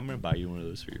 I'm gonna buy you one of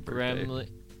those for your birthday. Gremlin.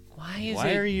 Why Why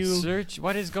it are you- search?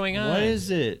 What is going on? What is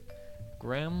it?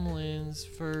 Gremlins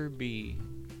Furby?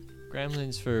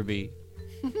 Gremlins Furby.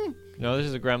 No, this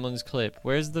is a Gremlins clip.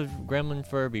 Where's the Gremlin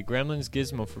Furby? Gremlins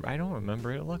Gizmo Furby. I don't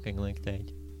remember it looking like that.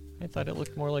 I thought it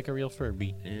looked more like a real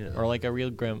Furby, Yeah. or like a real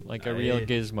real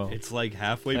Gizmo. It's like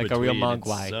halfway Like a between. real It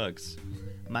Mogwai. sucks.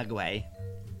 Mugway.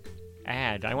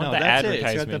 Ad. I want No, the that's it.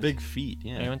 advertisement. It's got the big feet. I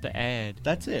Yeah. want the ad.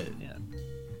 That's it. Yeah.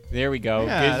 There we go.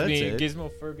 Yeah, that's it.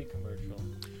 Gizmo Furby commercial.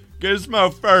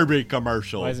 Gizmo Furby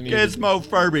commercial. Why is it music? Gizmo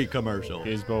Furby commercial.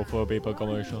 Gizmo Furby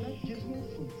commercial.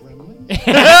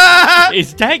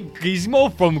 Is that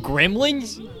Gizmo from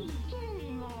Gremlins?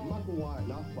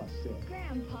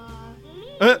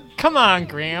 Grandpa. Come on,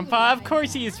 Grandpa. Of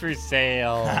course he is for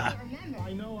sale. I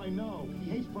know.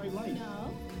 He hates bright lights.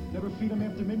 No. Never feed him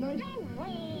after midnight? No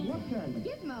way. What then?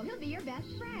 Gizmo, he'll be your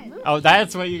best friend. Oh,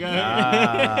 that's what you got.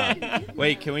 Ah.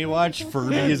 Wait, can we watch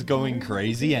Furby is going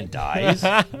crazy and dies?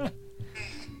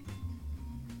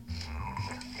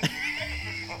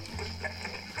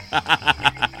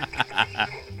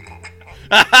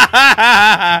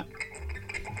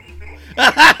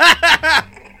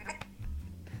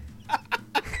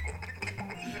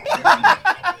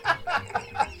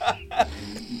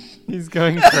 He's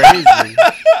going crazy.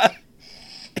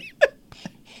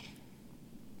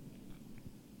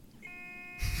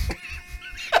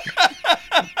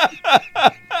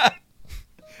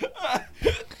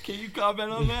 Can you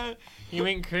comment on that? He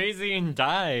went crazy and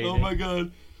died. Oh my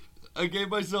god. I gave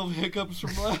myself hiccups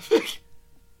from laughing.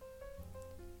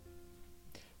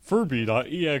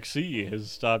 Furby.exe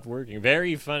has stopped working.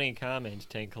 Very funny comment,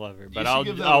 Tank Clever. But should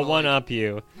give that I'll a one like. up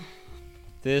you.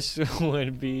 This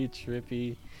would be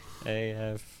trippy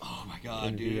AF. Oh my god,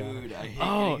 In VR. dude. I hate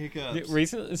Oh, getting hiccups.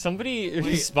 recently somebody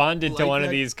responded to like one of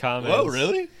that- these comments. Whoa,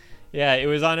 really? Yeah, it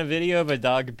was on a video of a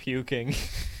dog puking,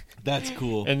 That's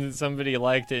cool. and somebody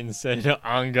liked it and said,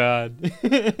 "On God."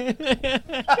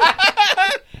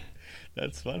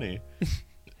 That's funny.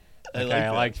 Okay, that.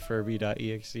 I liked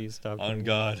Furby.exe. Stop. On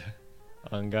God.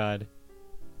 On God.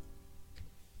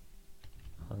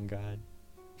 On God.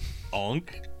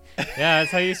 Onk? Yeah,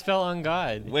 that's how you spell on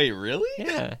God. Wait, really?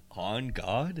 Yeah, On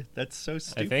God? That's so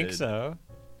stupid. I think so.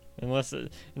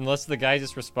 Unless the guy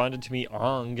just responded to me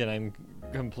Ong, and I'm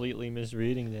completely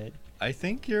misreading that. I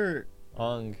think you're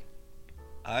Ong.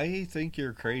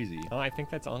 crazy. Oh, I think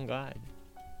that's on God.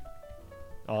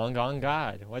 Ong on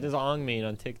God. What does Ong mean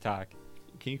on TikTok?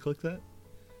 Can you click that?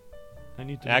 I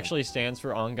need It to know. actually stands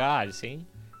for on God. See?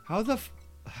 How the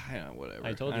I don't whatever.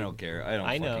 I told I you. don't care. I don't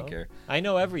I fucking know. care. I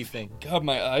know everything. God,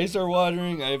 my eyes are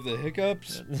watering. I have the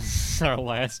hiccups. This is our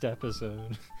last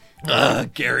episode.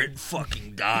 Garrett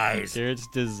fucking dies. Garrett's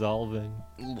dissolving.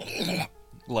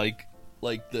 like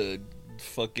the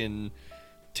fucking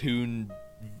tune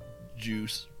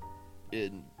juice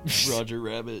in Roger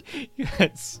Rabbit. You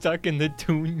got stuck in the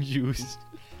toon juice.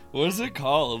 What is it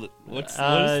called? what is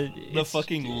the it's-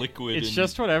 fucking liquid? It's in-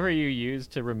 just whatever you use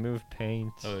to remove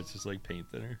paint. Oh, it's just like paint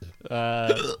thinner.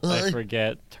 I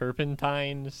forget.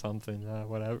 Turpentine, something,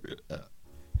 whatever.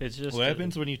 It's just What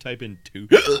happens when you type in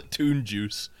tune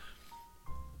juice?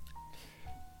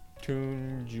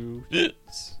 Toon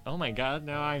Juice. Oh my god,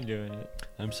 now I'm doing it.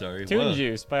 I'm sorry. Toon what?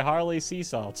 Juice by Harley Sea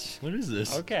Salt. What is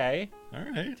this? Okay. All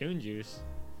right. Toon Juice.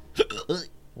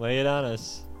 Lay it on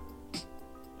us.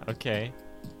 Okay.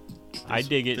 I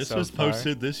dig it This so was far.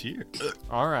 posted this year.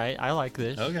 Alright, I like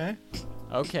this. Okay.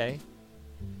 Okay.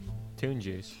 Toon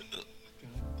Juice.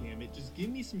 God damn it. Just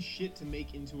give me some shit to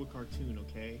make into a cartoon,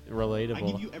 okay? I give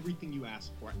Relatable. you everything you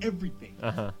ask for. Everything.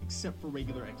 Uh-huh. Except for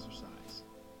regular exercise.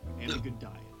 And a good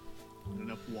diet. And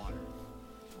enough water.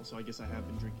 Also, I guess I have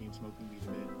been drinking and smoking weed a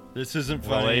bit. This isn't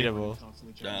funny. Relatable.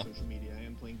 Constantly checking No. social media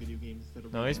and playing video games instead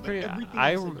of No, he's reading, but pretty. everything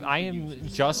I else do I for am you, so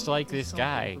just like something this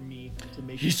guy. for me to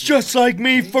make He's it just work, like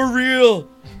me okay? for real.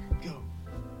 Go.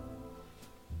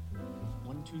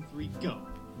 1, 2, 3, go.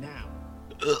 Now.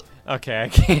 Okay, I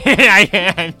can't. I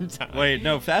can't. Wait,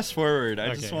 no. Fast forward. I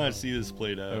just Okay. want to see this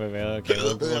played Wait, out. wait, wait, okay,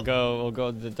 we'll go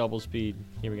the double speed.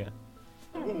 Here we go.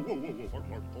 Whoa, whoa, whoa, whoa,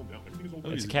 Hard, calm down. Everything is all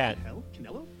good. It's a cat. Hell?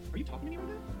 Canelo? Are you talking to me right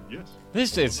now? Yes.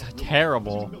 This is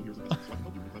terrible.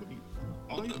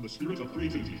 I am the spirit of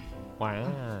creativity. Wow.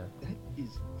 That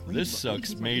is crazy. This but sucks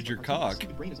everything's major like this. My cock.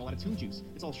 stupid brain is all out of tune juice.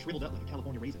 It's all shriveled up like a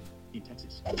California raisin in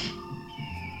Texas.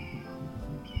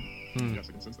 Yes,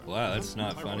 I can sense that. Wow, that's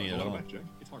not funny at all. Jack.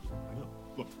 It's hard. I know.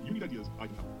 Look, you need ideas. I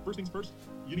can help. First things first,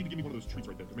 you need to give me one of those treats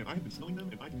right there. 'Cause, man, I have been smelling them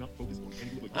and I cannot focus on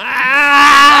anything like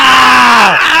Ah!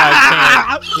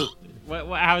 I can't.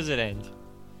 What, how does it end?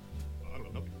 I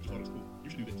don't know, nothing. Just thought it was cool. You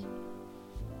should do this.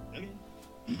 Okay.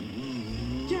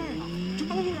 Yeah!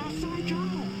 Tomorrow outside, go!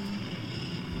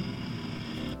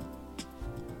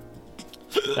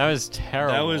 That was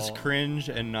terrible. That was cringe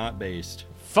and not based.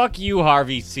 Fuck you,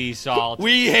 Harvey Sea Salt.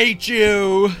 We hate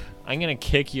you. I'm gonna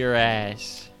kick your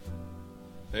ass.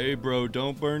 Hey, bro,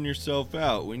 don't burn yourself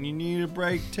out. When you need a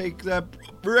break, take that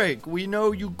break. We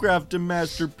know you crafted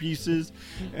masterpieces,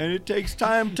 and it takes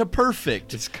time to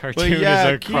perfect. This But cartoon yeah,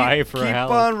 is a cry for keep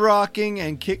help. on rocking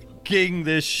and kicking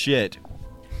this shit.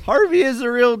 Harvey is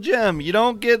a real gem. You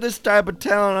don't get this type of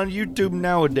talent on YouTube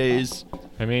nowadays.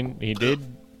 I mean, he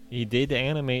did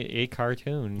animate a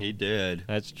cartoon. He did.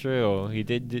 That's true. He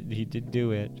did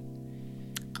do it.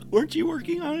 Weren't you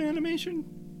working on animation?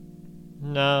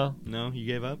 No. No, you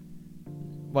gave up?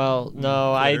 Well,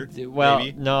 no, Quitter? well,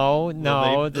 Baby? no.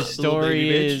 Little The little story baby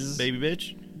bitch? is Baby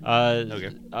bitch?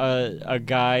 Okay. a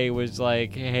guy was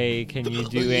like, "Hey, can you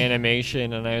do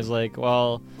animation?" And I was like,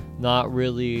 "Well, not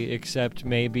really, except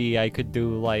maybe I could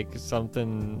do like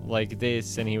something like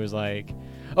this." And he was like,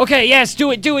 "Okay, yes, do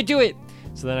it."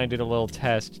 So then I did a little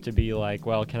test to be like,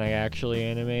 "Well, can I actually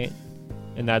animate?"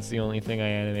 And that's the only thing I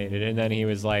animated. And then he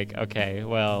was like, "Okay,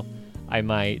 well, I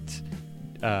might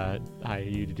hire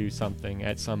you to do something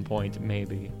at some point,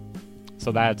 maybe."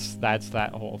 So that's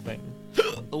that whole thing.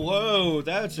 Whoa,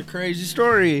 that's a crazy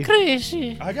story.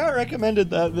 Crazy. I got recommended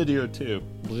that video too.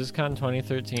 BlizzCon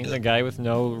 2013, the guy with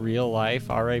no real life,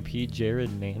 R.I.P.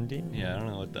 Jared Mandan. Yeah, I don't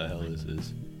know what the hell this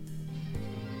is.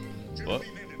 What?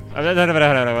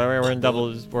 We're in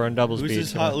double Who's speed.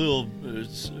 this hot little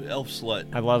elf slut?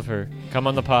 I love her. Come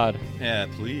on the pod. Yeah,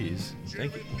 please.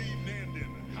 Thank you.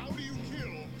 How do you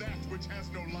kill that which has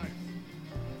no life?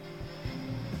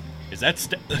 Is that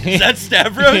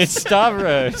Stavros? It's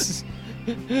Stavros.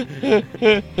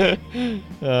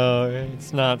 Oh,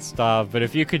 it's not Stav, but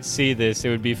if you could see this, it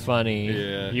would be funny.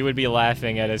 Yeah. You would be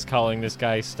laughing at us calling this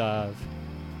guy Stav.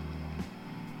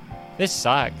 This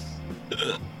sucks.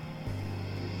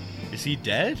 Is he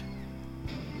dead?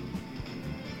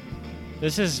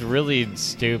 This is really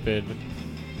stupid.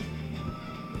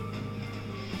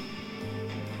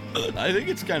 I think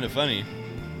it's kind of funny.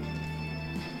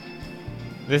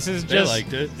 This is They just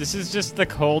liked it. This is just the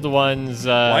cold ones.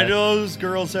 Why do those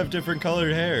girls have different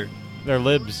colored hair? Their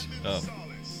libs? Oh.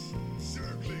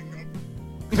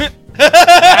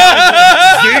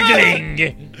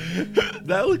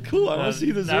 That looked cool. I want to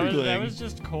see the that Zergling. was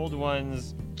just cold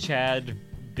ones Chad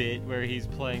bit where he's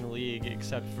playing League,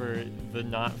 except for the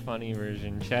not funny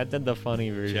version. Chad did the funny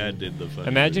version. Chad did the funny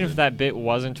Imagine if version. that bit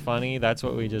wasn't funny. That's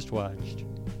what we just watched.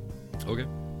 Okay.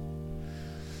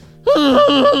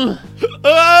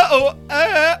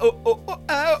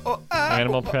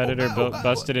 Animal predator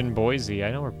busted in Boise.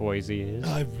 I know where Boise is.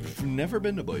 I've never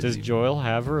been to Boise. Does Joel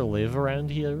have her live around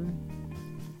here?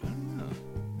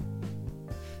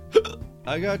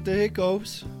 I got the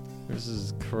hiccups. This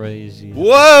is crazy.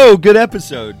 Whoa, good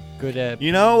episode. Good app.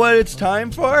 You know what it's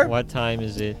time for? What time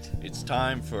is it? It's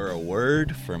time for a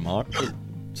word from our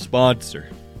sponsor.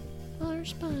 Our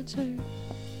sponsor.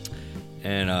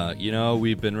 And,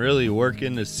 we've been really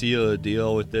working to seal a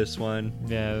deal with this one.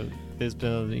 Yeah, there's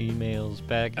been emails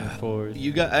back and forth.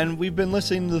 And we've been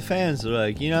listening to the fans. They're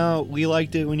like, we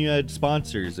liked it when you had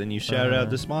sponsors and you shouted out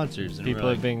the sponsors. And People we're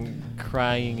have like, been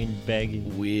crying and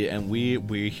begging. we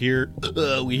hear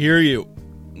you.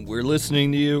 We're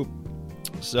listening to you.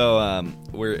 So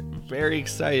we're very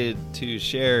excited to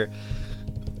share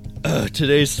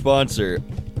today's sponsor.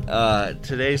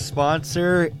 Today's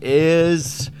sponsor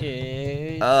is What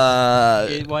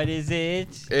is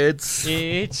it? it's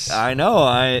It's I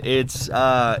know it's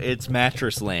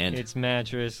Mattress Land. It's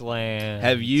Mattress Land.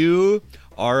 Have you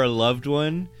or a loved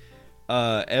one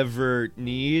ever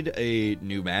need a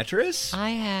new mattress? I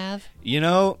have.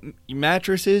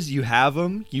 Mattresses, you have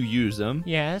them, you use them.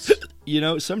 Yes.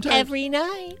 Sometimes Every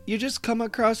night. you just come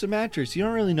across a mattress. You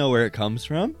don't really know where it comes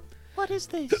from. What is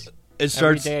this? It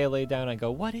starts. Every day I lay down, I go,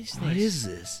 "What is this? What is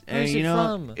this? Where's And it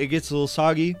from? it gets a little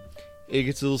soggy. It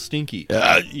gets a little stinky.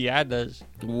 Yeah, it does.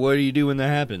 What do you do when that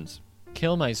happens?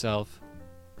 Kill myself.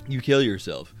 You kill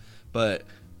yourself. But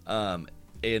in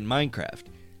Minecraft,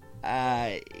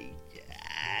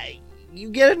 you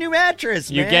get a new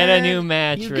mattress. You man. get a new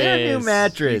mattress. You get a new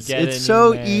mattress. You get It's a new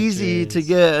so easy to mattress.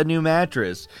 get a new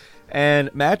mattress.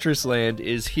 And Mattress Land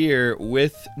is here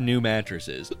with new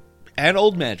mattresses and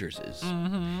old mattresses.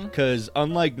 Because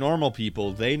unlike normal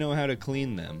people, they know how to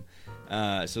clean them.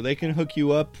 So they can hook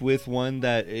you up with one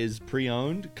that is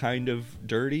pre-owned, kind of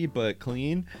dirty but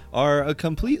clean, or a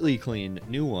completely clean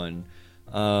new one.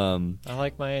 I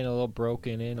like mine a little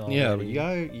broken in already. Yeah, you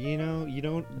gotta, you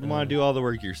don't want to do all the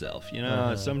work yourself.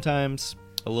 Sometimes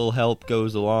a little help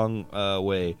goes a long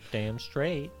way. Damn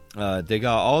straight. They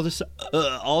got all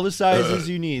the sizes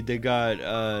you need. They got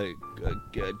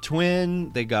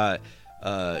twin. They got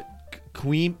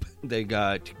queep. They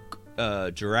got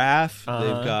giraffe.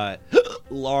 They've got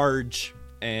large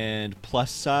and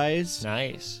plus size.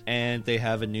 Nice. And they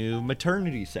have a new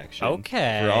maternity section.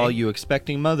 Okay. For all you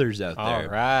expecting mothers out All there.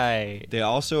 right. They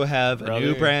also have a new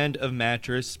Brother. brand of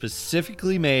mattress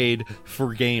specifically made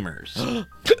for gamers.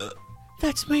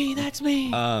 That's me. That's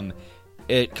me.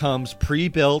 It comes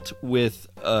pre-built with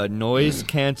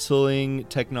noise-canceling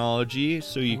technology,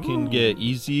 so you can get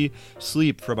easy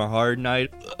sleep from a hard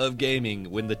night of gaming.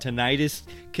 When the tinnitus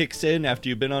kicks in after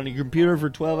you've been on your computer for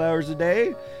 12 hours a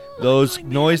day, those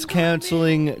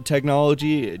noise-canceling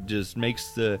technology it just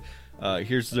makes the...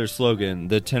 here's their slogan,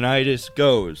 the tinnitus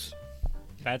goes.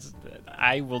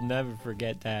 I will never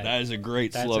forget that. That is a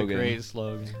great That's slogan. a great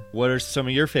slogan. What are some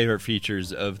of your favorite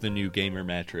features of the new gamer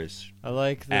mattress I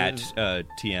like the at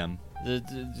TM?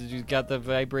 you got the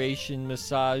vibration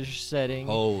massage setting.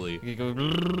 Holy. You go,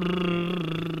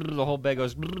 the whole bed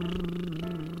goes. Can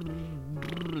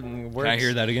I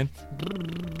hear that again?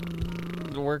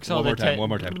 Works all One the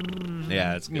more time.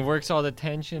 Yeah, it's It good. works all the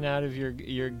tension out of your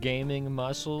gaming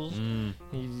muscles.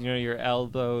 Your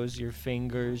elbows, your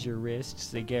fingers, your wrists.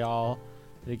 They get all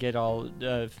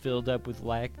filled up with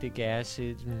lactic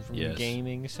acid from Yes.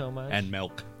 gaming so much. And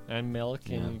milk. And milk,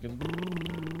 and you can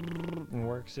and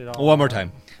works it all. One more out.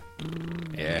 time.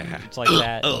 Yeah. It's like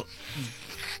that. I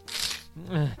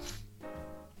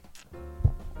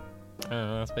don't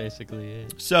know, that's basically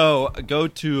it. So go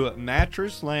to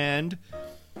mattressland.gov.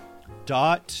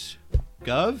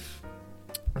 .gov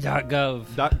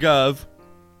 .gov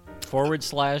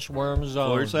 /worm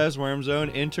zone /worm zone.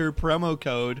 Enter promo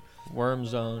code worm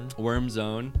zone. worm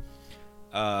zone.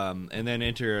 And then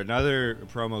enter another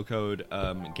promo code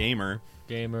gamer.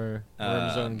 Worm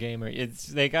zone gamer.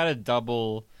 They got a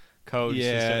double code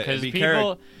system because be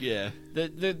people yeah.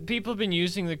 the people have been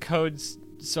using the codes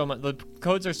so much. The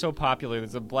codes are so popular.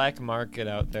 There's a black market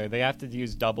out there. They have to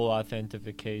use double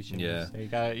authentication. Yeah. They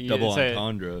got Double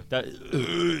entendre.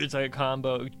 It's like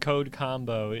a code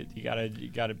combo. You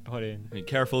gotta put in. Be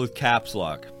careful with caps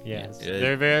lock. Yes, Yeah.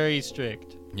 they're very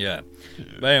strict. Yeah.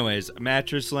 But anyways,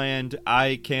 Mattress Land,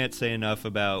 I can't say enough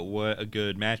about what a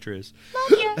good mattress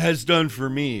has done for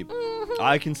me.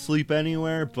 I can sleep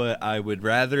anywhere, but I would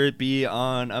rather it be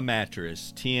on a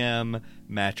mattress. TM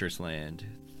Mattress Land.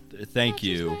 Thank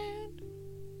you.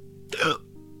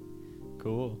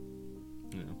 Cool.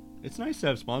 Yeah. It's nice to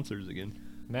have sponsors again.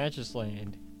 Mattress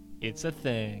Land. It's a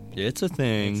thing. It's a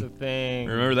thing. It's a thing.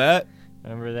 Remember that?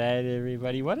 Remember that,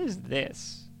 everybody? What is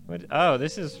this? What? Oh,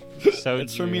 this is so.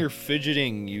 It's from your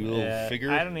fidgeting, you little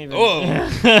figure. I don't even.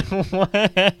 Oh!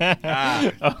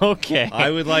 Ah. Okay. I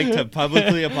would like to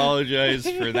publicly apologize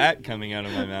for that coming out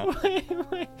of my mouth.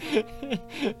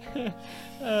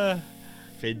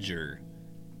 Fidger.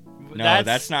 No,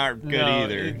 that's not good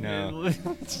either. No.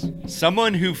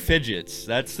 Someone who fidgets.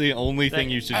 That's the only thing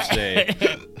you should say.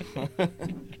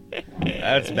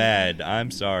 That's bad.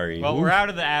 I'm sorry. Well, Oof. we're out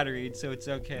of the ad read, so it's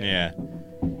okay. Yeah.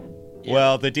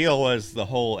 Well, the deal was the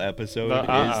whole episode is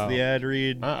Uh-oh. the ad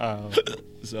read. Uh-oh.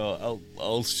 So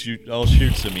I'll shoot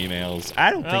some emails. I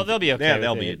don't Well, think they'll be okay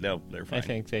Yeah, with they're fine. I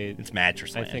think they. It's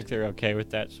mattress I land. think they're okay with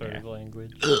that sort Yeah. of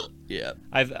language. Yeah.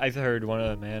 I've heard one of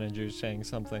the managers saying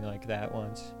something like that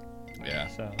once. Yeah.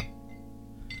 So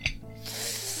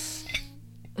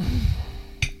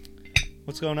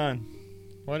What's going on?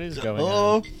 what is going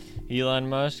Hello. on? Elon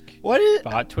Musk What is?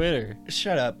 bought Twitter.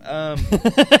 Shut up.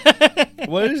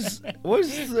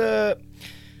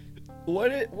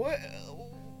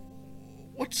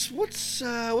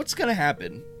 What's gonna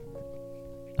happen?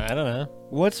 I don't know.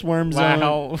 What's Worm Zone?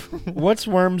 Wow. What's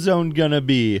Worm Zone gonna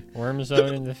be? Worm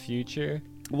Zone in the future.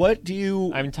 What do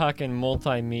you? I'm talking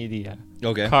multimedia,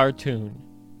 Okay. cartoon,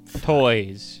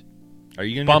 toys, Are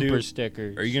you gonna bumper do?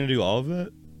 stickers. Are you gonna do all of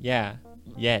it? Yeah.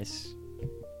 Yes.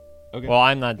 Okay. Well,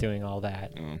 I'm not doing all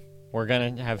that. Oh. We're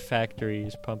gonna have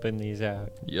factories pumping these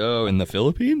out. Yo, in the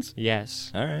Philippines?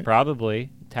 Yes. All right. Probably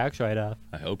tax write-off.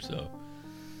 I hope so.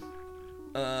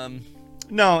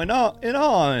 No. In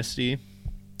all honesty,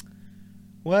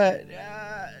 what?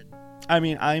 I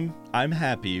mean, I'm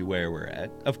happy where we're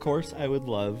at. Of course, I would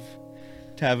love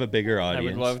to have a bigger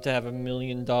audience. I would love to have $1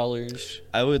 million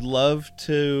I would love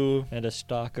to and a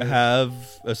stalker. have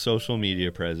a social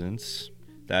media presence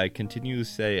that I continue to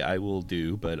say I will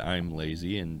do, but I'm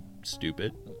lazy and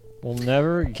stupid. We'll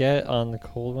never get on the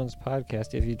Cold Ones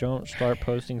podcast if you don't start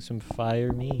posting some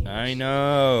fire memes. I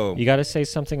know. You gotta say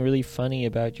something really funny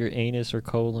about your anus or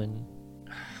colon.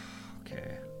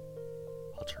 Okay.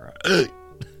 I'll try.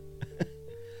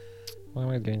 Why am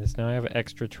I doing this now? I have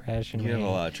extra trash in You my have a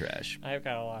hand. lot of trash. I've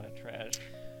got a lot of trash.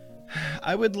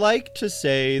 I would like to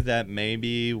say that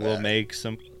maybe we'll make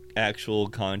some actual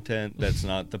content that's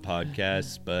not the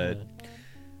podcast, but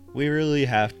we really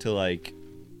have to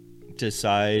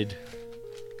decide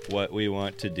what we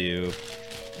want to do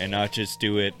and not just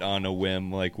do it on a whim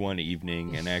like one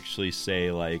evening and actually say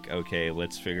okay,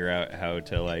 let's figure out how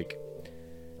to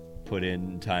put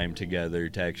in time together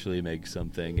to actually make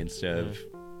something instead of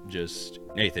just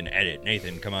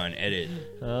Nathan, come on, edit.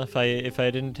 If I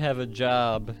didn't have a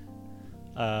job,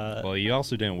 Well, you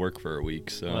also didn't work for a week,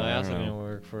 so well, I I also don't know. didn't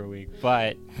work for a week,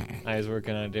 but I was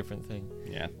working on a different thing.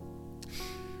 Yeah.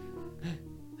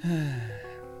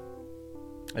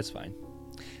 That's fine.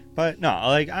 But no,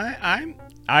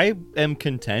 I am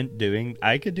content doing.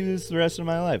 I could do this the rest of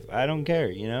my life. I don't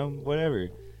care, whatever.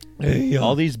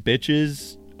 All these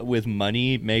bitches with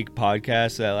money make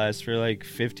podcasts that last for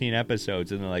 15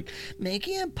 episodes, and they're like,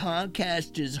 making a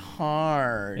podcast is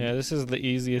hard. Yeah, this is the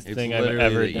easiest It's thing I've literally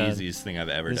ever the done. easiest thing I've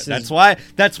ever This done. is-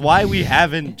 That's why we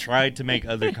haven't tried to make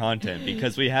other content,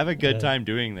 because we have a good time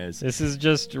doing this. This is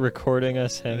just recording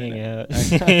us hanging out.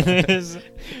 there's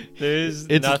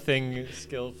It's- nothing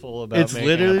skillful about It's making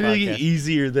literally a podcast.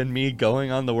 easier than me going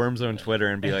on the Worm Zone Twitter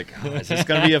and be like, is this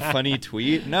gonna be a funny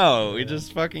tweet? No, we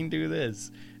just fucking do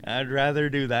this. I'd rather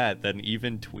do that than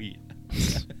even tweet.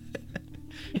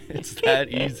 It's that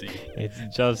easy. It's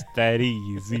just that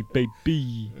easy,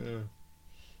 baby.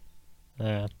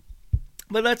 Yeah.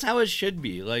 But that's how it should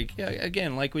be.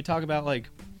 Again, we talk about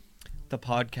the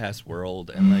podcast world,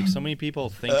 and so many people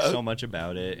think so much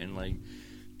about it, and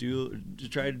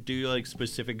try to do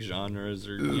specific genres,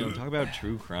 or talk about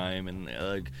true crime, and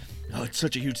oh, it's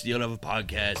such a huge deal to have a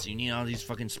podcast. You need all these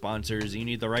fucking sponsors. You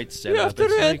need the right setup.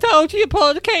 It's out your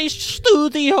podcast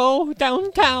studio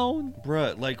downtown.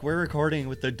 bruh, we're recording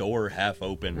with the door half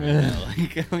open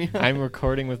right now. I'm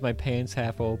recording with my pants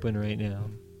half open right now.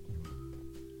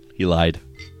 He lied.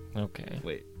 Okay.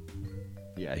 Wait.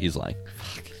 Yeah, he's lying.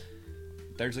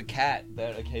 There's a cat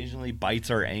that occasionally bites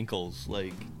our ankles.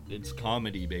 It's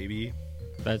comedy, baby.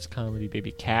 That's comedy,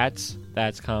 baby. Cats,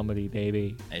 that's comedy,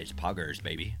 baby. It's poggers,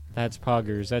 baby. That's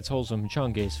poggers. That's wholesome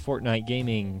chungus. Fortnite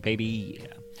gaming, baby.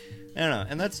 I don't know,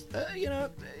 and that's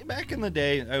back in the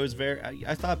day, I was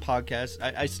I thought podcasts.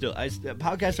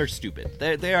 Podcasts are stupid.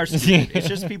 They are stupid. It's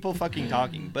just people fucking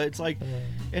talking. But it's like,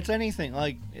 it's anything.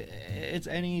 Like, it's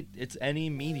any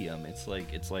medium. It's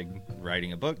like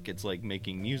writing a book. It's like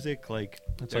making music. Like,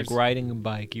 It's like riding a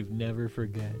bike. You never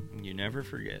forget. You never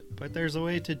forget. But there's a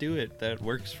way to do it that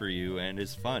works for you and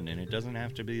is fun, and it doesn't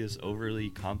have to be this overly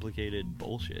complicated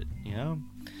bullshit. You know,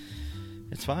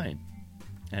 it's fine.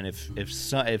 And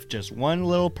if just one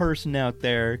little person out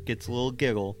there gets a little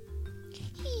giggle,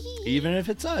 even if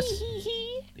it's us,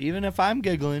 even if I'm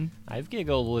giggling, I've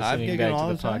giggled listening back all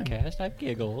to the the time. podcast. I've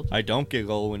giggled. I don't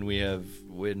giggle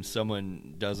when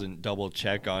someone doesn't double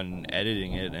check on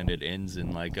editing it and it ends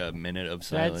in like a minute of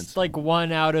silence. That's like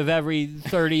 1 out of every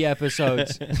 30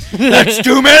 episodes. That's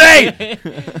too many.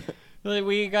 Like,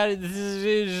 we got it. This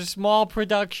is a small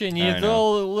production. You I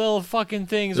know. little fucking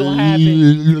things will happen.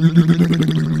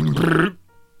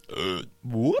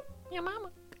 Whoop. Your mama.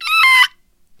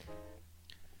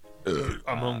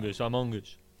 Among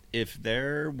Us. If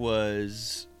there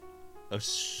was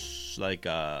like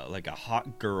a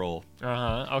hot girl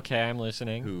Okay, I'm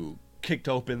listening. who kicked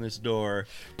open this door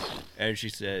and she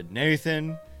said,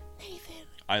 Nathan,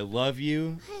 I love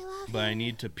you, but I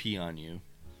need to pee on you,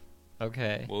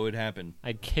 Okay. what would happen?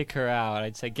 I'd kick her out.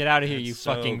 I'd say, "Get out of here, That's you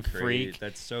so fucking crazy. freak!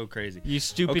 That's so crazy. You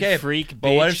stupid Okay, freak, bitch!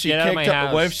 But what if she Get out of my kicked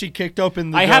house!" what if she kicked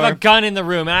open the I door? have a gun in the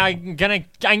room, and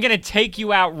I'm gonna take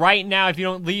you out right now if you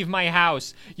don't leave my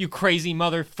house, you crazy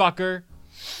motherfucker.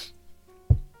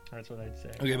 That's what I'd say.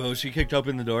 Okay, but she kicked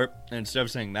open the door, and instead of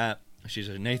saying that, she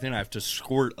said, Nathan, I have to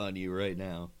squirt on you right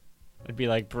now. I'd be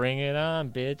like, "Bring it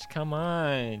on, bitch! Come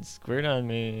on, squirt on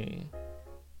me."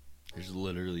 There's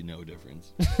literally no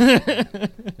difference.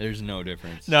 There's no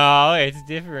difference. No, it's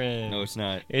different. No, it's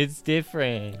not. It's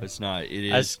different. It's not. It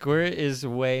A is. squirt is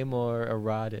way more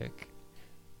erotic.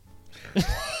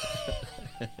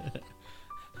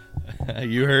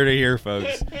 You heard it here,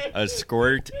 folks. A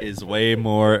squirt is way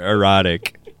more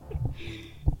erotic.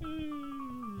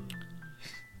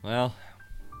 Well,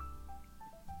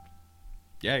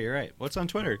 yeah, you're right. What's on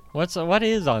Twitter? What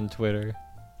is on Twitter?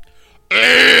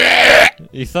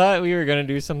 You thought we were gonna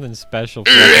do something special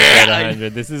for episode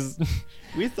 100. This is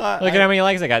We thought. look at how many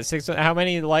likes I got. How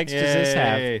many likes does this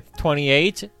Yay. have?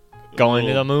 28. Going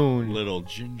to the moon. Little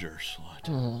ginger slut.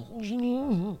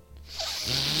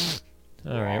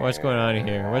 All right, what's going on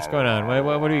here? What's going on?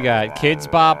 What do we got? Kids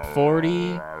Bop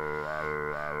 40.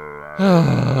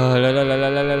 La, la, la, la, la,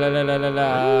 la, la, la, la,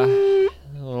 la.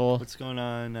 Little- What's going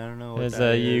on? I don't know. What There's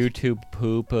that a is. YouTube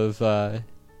poop of the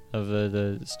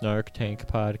Snark Tank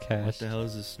What podcast. the hell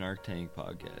is this Snark Tank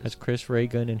podcast? That's Chris Ray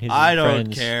Gun and his I don't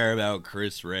friends. care about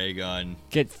Chris Ray Gun.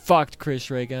 Get fucked, Chris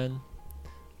Ray Gun.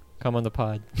 Come on the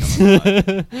pod.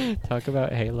 Talk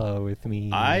about Halo with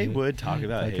me. I would talk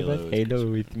about Talk Halo. about with Chris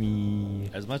Halo with me.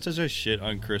 As much as I shit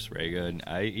on Chris Ray Gun,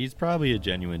 he's probably a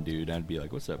genuine dude. I'd be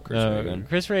like, "What's up, Chris Ray Gun?"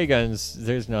 Chris Ray Gun's.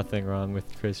 There's nothing wrong with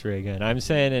Chris Ray Gun. I'm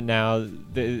saying it now.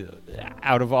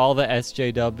 Out of all the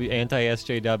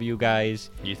anti-SJW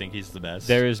guys, You think he's the best?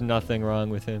 there is nothing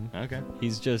wrong with him. Okay.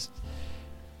 He's just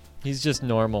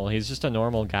normal. He's just a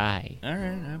normal guy, All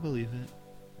right, I believe it.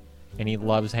 and he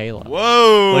loves Halo.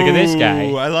 Whoa! Look at this guy.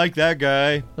 I like that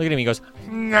guy. Look at him. He goes.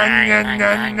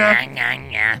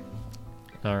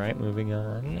 All right, moving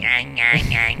on.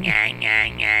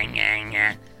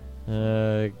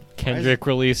 Kendrick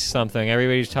released something.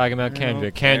 Everybody's talking about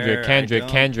Kendrick. Kendrick. I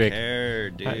don't care,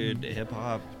 dude. Hip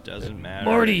hop doesn't matter.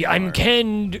 Morty, I'm anymore.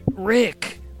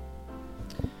 Kendrick.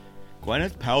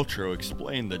 Gwyneth Paltrow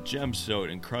explained the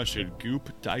gemstone and crushed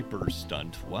Goop diaper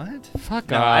stunt. What? Fuck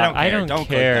No, off. I don't care. I don't Don't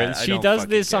click care. that. I She don't does fucking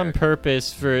this on care.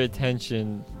 purpose for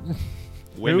attention.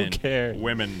 Women. Who cares?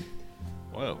 Women.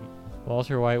 Whoa.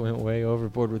 Walter White went way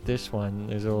overboard with this one.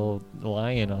 There's a little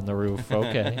lion on the roof.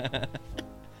 Okay.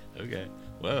 Okay.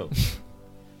 Whoa.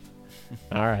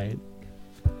 All right.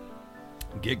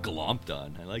 Get glomped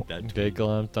on. I like that. Big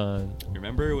lumped on.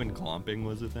 Remember when glomping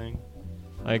was a thing?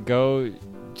 I go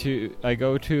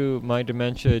to my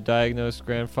dementia diagnosed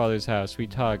grandfather's house. We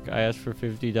talk. I ask for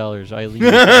 $50. I leave.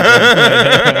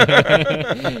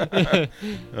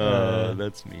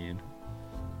 That's mean.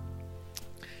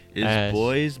 Is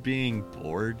boys being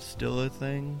bored still a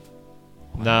thing?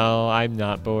 No, I'm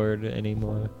not bored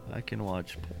anymore. I can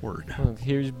watch porn. Look,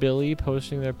 here's Billy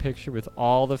posting their picture with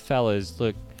all the fellas.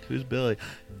 Look, Who's Billy?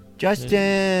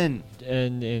 Justin!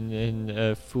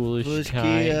 and foolish Foolish Kia,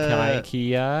 Kia.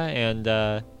 Kia, and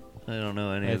I don't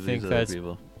know any I of think these other that's-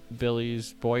 people.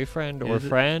 Billy's boyfriend or Who's it-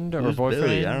 friend or Who's boyfriend.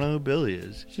 Billy? I don't know who Billy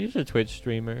is. She's a Twitch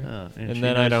streamer. Oh, And she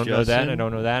then I knows don't know that. I Justin?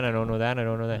 don't know that. I don't know that. I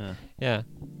don't know that. Oh, Yeah.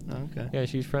 okay. Yeah,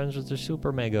 she's friends with the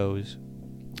Super Megos.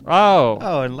 Oh.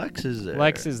 Oh, and Lex is there.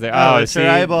 Lex is there. Oh, Oh, it's her see,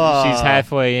 eyeball. she's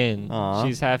halfway in. Aw.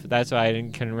 She's half. That's why I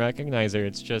didn't can recognize her.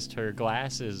 It's just her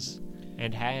glasses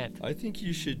and hat. I think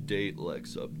you should date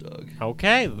Lex up, Doug.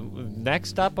 Okay,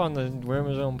 next up on the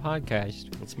Worm Zone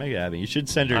podcast, Let's make it happen. You should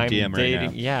send her I'm DM dating. right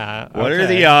now. Yeah. What are okay.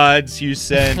 the odds you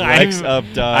send Lex up,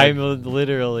 Doug? I'm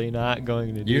literally not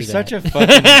going to do You're that. such a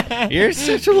fucking. You're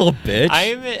such a little bitch.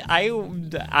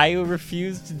 I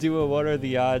refuse to do a what are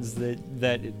the odds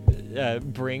that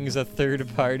brings a third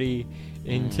party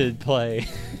into play.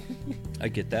 I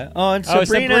get that. Oh, and Oh,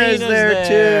 Sabrina is Sabrina's there,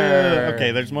 there. too.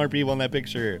 Okay, there's more people in that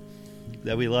picture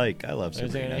that we like. I love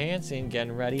There's Sabrina. Anna Hansen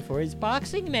getting ready for his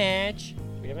boxing match.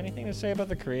 Do we have anything to say about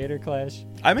the Creator Clash?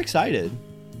 I'm excited.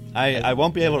 I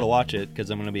won't be able to watch it because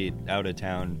I'm going to be out of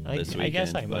town this weekend. I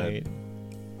guess I but might.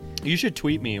 You should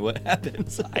tweet me what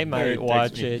happens. I Or might text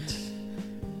watch me.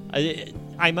 it.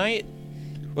 I might.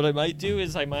 What I might do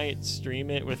is I might stream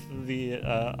it with the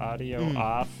audio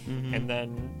off, and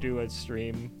then do a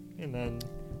stream, and then.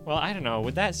 Well, I don't know.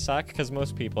 Would that suck? Because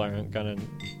most people aren't gonna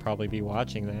probably be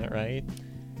watching that, right?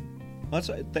 That's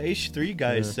what the H3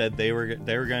 guys Yeah. said they were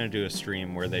going to do a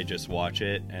stream where they just watch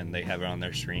it and they have it on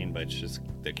their screen, but it's just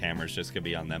the camera's just going to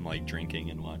be on them like drinking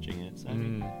and watching it. So, I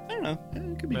don't know.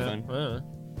 It could be fun.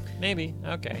 Maybe.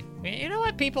 Okay. You know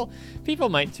what? People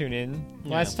might tune in.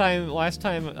 Yeah. Last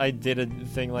time I did a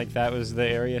thing like that was the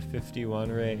Area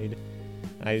 51 raid.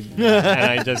 I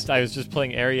was just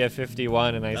playing Area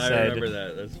 51 and I said remember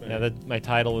that. That's fine. yeah, that my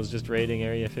title was just raiding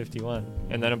Area 51,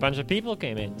 and then a bunch of people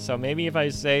came in. So maybe if I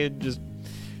say just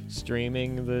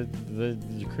streaming the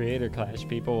Creator Clash,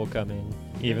 people will come in,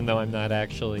 even though I'm not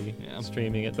actually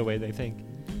streaming it the way they think.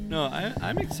 No,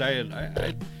 I'm excited.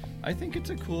 I think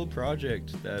it's a cool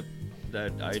project that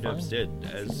iDubbbz did.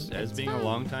 As being a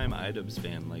longtime iDubbbz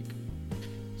fan, like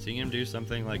seeing him do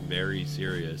something like very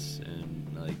serious and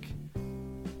like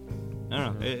I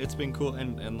don't know, it's been cool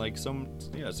and like so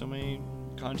many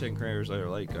content creators that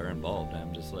are involved. And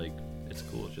I'm just like, it's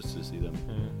cool just to see them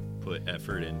put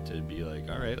effort in to be like,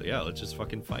 all right, yeah, let's just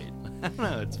fucking fight. I don't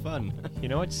know, it's fun. You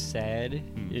know what's sad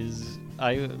is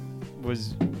I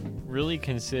was really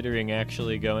considering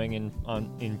actually going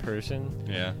in person.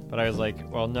 Yeah. But I was like,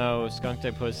 well, no,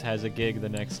 Skunktapuss has a gig the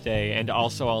next day, and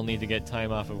also I'll need to get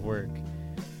time off of work.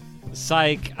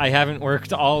 Psych, I haven't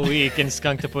worked all week, and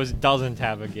Skunktapuss doesn't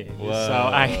have a gig. Whoa. So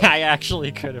I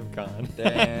actually could have gone.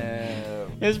 Damn.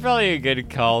 It was probably a good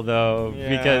call, though, Yeah,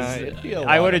 because it'd be a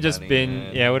I lot would have of just money, been,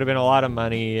 man. it would have been a lot of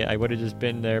money. I would have just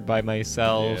been there by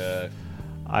myself. Yeah.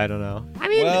 I don't know. I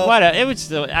mean, Well- what? It would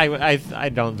still. I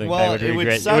don't think I Well, would it would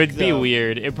regret. suck, it would be though.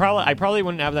 weird. I probably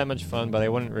wouldn't have that much fun, but I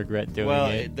wouldn't regret doing Well,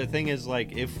 it. the thing is,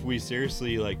 like, if we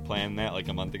seriously like planned that like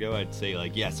a month ago, I'd say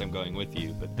like, yes, I'm going with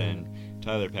you. But then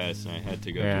Tyler passed, and I had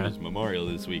to go Yeah. to his memorial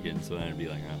this weekend, so then I'd be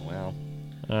like, oh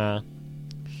well.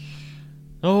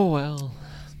 Oh well.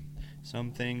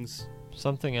 Some things,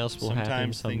 Something else will happen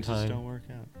sometimes things just sometime. don't work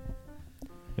out.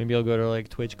 Maybe I'll go to like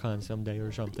TwitchCon someday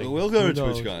or something. We'll go Who to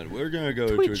knows? TwitchCon. We're gonna go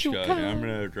to TwitchCon. TwitchCon. I'm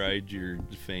gonna ride your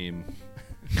fame.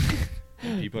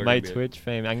 People are My gonna be- Twitch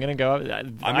fame. I'm gonna go. I'm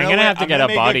gonna gonna have to get a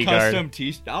make bodyguard.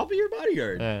 custom I'll be your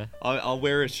bodyguard. Yeah. I'll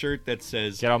wear a shirt that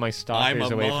says Get all my I'm stalkers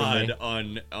a away mod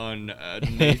from me. on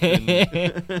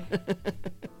Nathan.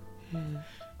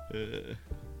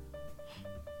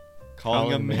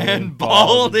 Calling a man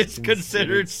bald is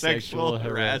considered sexual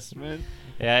harassment.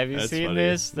 Yeah, have you That's seen funny.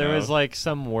 this? There No. was like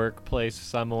some workplace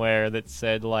somewhere that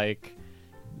said like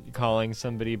calling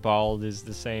somebody bald is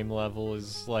the same level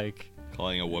as like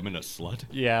Calling a woman a slut.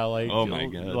 yeah, like Oh my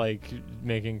God. like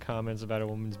making comments about a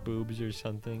woman's boobs or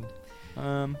something.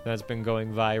 Um. That's been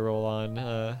going viral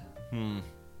on Hmm.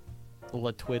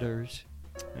 the Twitters.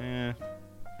 Eh.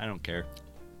 I don't care.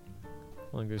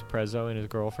 Like there's Prezzo and his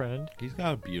girlfriend. He's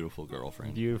got a beautiful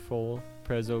girlfriend. Beautiful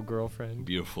Prezzo girlfriend.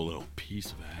 Beautiful little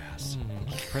piece of ass.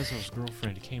 Prezzo's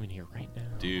girlfriend came in here right now.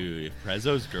 Dude, if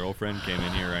Prezzo's girlfriend came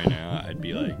in here right now, I'd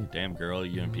be like, damn girl,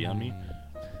 you gonna pee on me?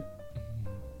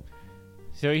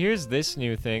 So here's this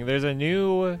new thing. There's a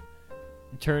new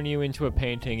turn you into a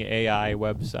painting AI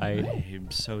website.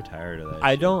 I'm so tired of that.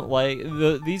 I don't like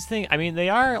these things. I mean, they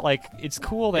are like it's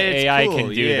cool that It's AI cool, can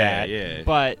do yeah, that. yeah.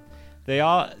 But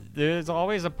there's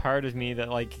always a part of me that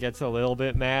like gets a little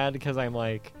bit mad because I'm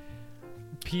like,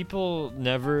 people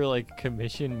never like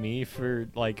commission me for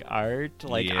like art.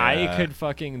 Like I Yeah. could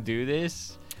fucking do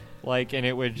this. Like, and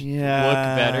it would Yeah, look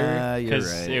better you're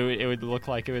because right. it would look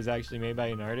like it was actually made by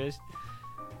an artist.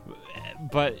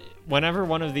 But whenever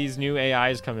one of these new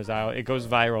AIs comes out, it goes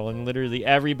viral, and literally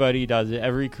everybody does it.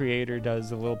 Every creator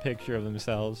does a little picture of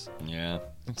themselves. Yeah.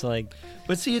 It's like,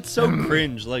 But see, it's so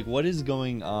cringe. Like, what is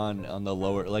going on the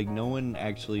lower? Like, no one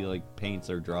actually like paints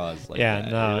or draws like Yeah,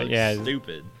 that. no, It looks yeah.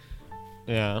 stupid.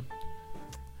 yeah.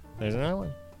 There's another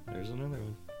one. There's another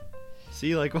one.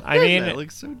 See, like, why I mean, that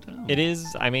looks so dumb. It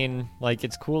is. I mean, like,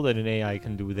 it's cool that an AI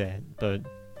can do that, but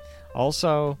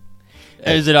also,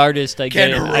 as an artist, I get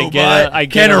it. I get a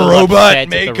can a little robot upset at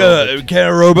make the a robot. can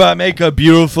a robot make a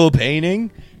beautiful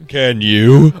painting? Can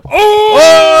you?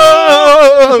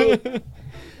 Oh!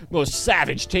 Most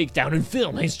savage takedown in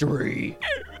film history.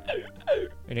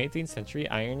 In 18th century,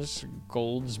 irons,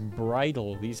 golds,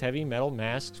 bridle. These heavy metal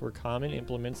masks were common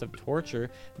implements of torture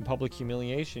and public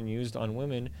humiliation used on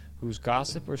women whose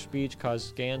gossip or speech caused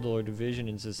scandal or division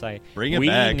in society. Bring it we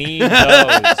back. need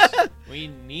those. We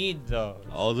need those.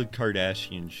 All the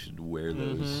Kardashians should wear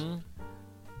those. Mhm.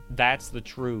 That's the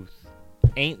truth.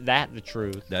 Ain't that the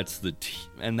truth? That's the T,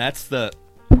 and that's the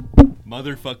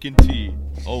motherfucking T.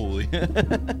 Holy,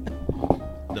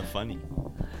 the funny.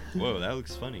 Whoa, that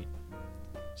looks funny.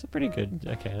 It's a pretty good.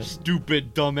 Okay.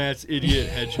 Stupid, dumbass, idiot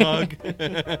hedgehog.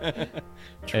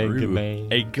 Eggman.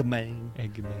 Eggman.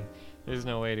 Eggman. There's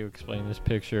no way to explain this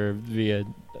picture via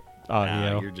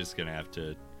audio. Nah, you're just gonna have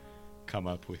to come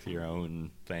up with your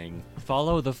own thing.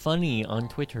 Follow the funny on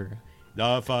Twitter.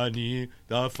 The funny,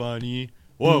 the funny.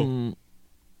 Whoa. Mm.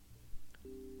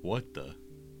 What the?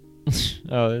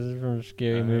 Oh, this is from a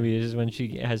scary movie. This is when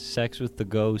she has sex with the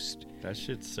ghost. That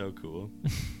shit's so cool.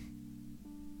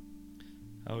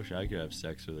 I wish I could have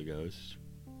sex with a ghost.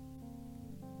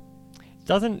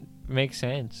 Doesn't make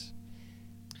sense.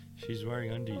 She's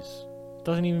wearing undies.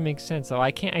 Doesn't even make sense. Though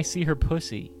I can't. I see her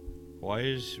pussy. Why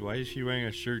is she wearing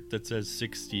a shirt that says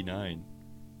 69?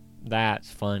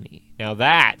 That's funny. Now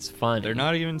that's funny. They're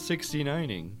not even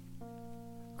 69ing.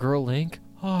 Girl Link.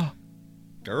 Oh,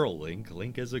 Girl Link.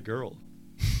 Link is a girl.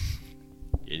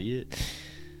 Idiot.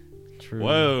 true.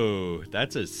 Whoa,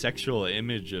 that's a sexual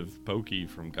image of Pokey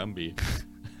from Gumby.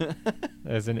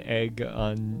 As an egg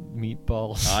on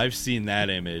meatballs. I've seen that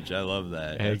image. I love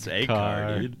that. That's Egg egg car.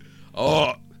 car, dude.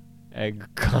 Oh, Egg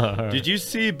car. did you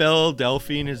see Belle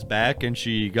Delphine is back and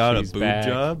she got She's a boob back.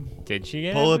 job? Did she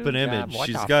get Pull a up an boob job? image. What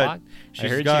She's the got- fuck? she's I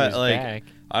heard got, she was like, back.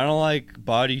 I don't like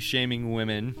body shaming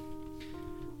women,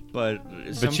 but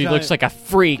But she looks like a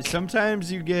freak.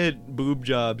 Sometimes you get boob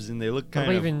jobs and they look What kind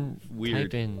would I of even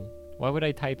weird. type in? Why would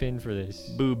I type in for this?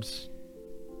 Boobs.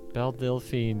 Belle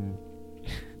Delphine.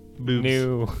 Boobs.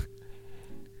 New.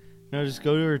 No, just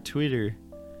go to her Twitter.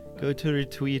 Go to her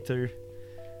Twitter.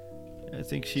 I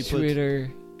think she put.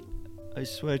 Twitter. I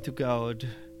swear to God,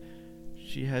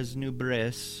 she has new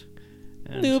breasts.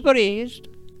 And New breast.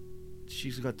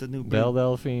 she's got the new Belle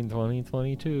boob. Delphine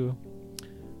 2022.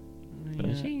 Yeah.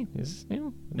 Is she? Is this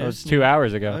new? No, That's it's 2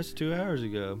 hours ago. That's 2 hours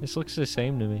ago. This looks the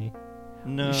same to me.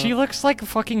 No. She looks like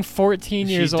fucking 14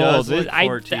 She years does old. look I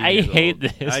 14 I years hate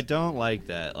old. this. I don't like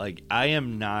that. Like, I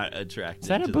am not attracted Is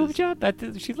that a to boob this. job?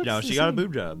 She looks. No, the she got a same.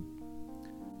 boob job.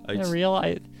 Isn't that real?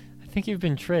 I think you've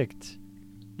been tricked.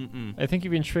 Mm-mm. I think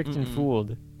you've been tricked and Mm-mm.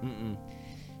 fooled. Mm-mm.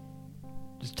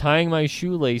 Just tying my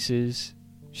shoelaces.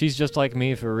 She's just like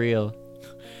me for real.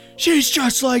 She's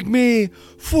just like me,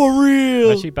 for real.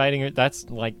 Is she biting her? That's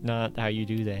like not how you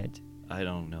do that. I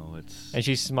don't know. It's And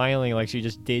she's smiling like she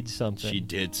just did something. she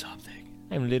did something.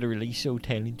 I'm literally so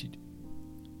talented.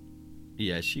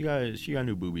 Yeah, she got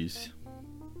new boobies.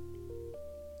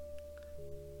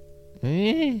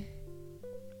 Eh?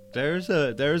 There's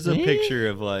a picture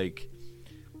of like,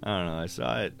 I don't know.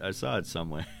 I saw it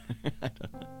somewhere. I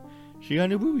don't know. She got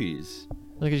new boobies.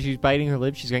 Look at she's biting her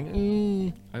lips. She's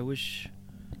going. I wish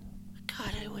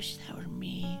God, I wish that were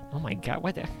me. Oh my god!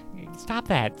 What the? Stop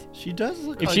that! she does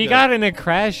look. If like she a- got in a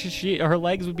crash, her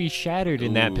legs would be shattered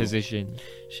in that Ooh. position.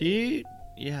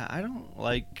 Yeah, I don't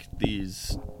like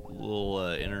these little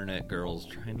internet girls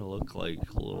trying to look like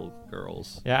little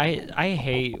girls. Yeah, I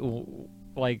hate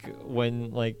like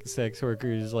when like sex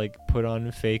workers like put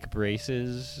on fake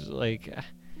braces. Like,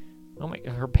 oh my,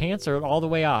 her pants are all the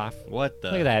way off. What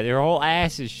the? Look at that, her whole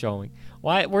ass is showing.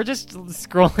 Why? We're just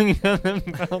scrolling on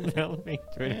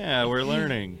Twitter. Yeah, we're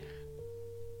learning.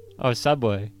 Oh,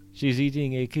 Subway. She's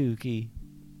eating a cookie.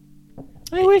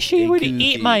 I wish she A would cookie.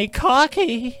 eat my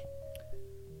cocky.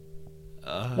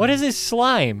 Uh, What is this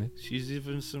slime? She's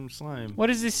even some slime. What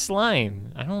is this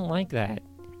slime? I don't like that.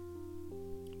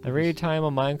 Every time a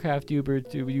Minecraft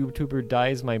YouTuber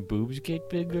dies, my boobs get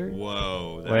bigger.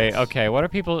 Whoa. Wait, that's- okay, what are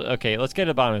people... Okay, let's get to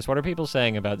the bottom of this. What are people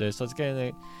saying about this? Let's get in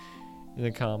the... in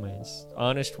the comments.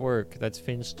 Honest work. That's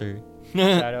Finster.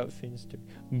 Shout out Finster.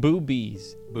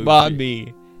 Boobies. Boobsy.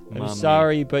 Bobby. I'm Mommy.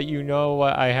 sorry, but you know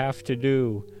what I have to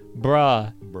do.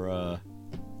 Bruh. Bruh.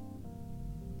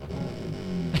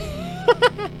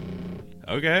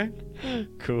 Okay.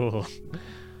 Cool.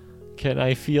 Can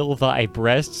I feel thy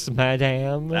breasts,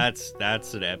 madame? That's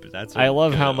an epic. That's. I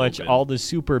love how good much open. all the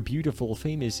super beautiful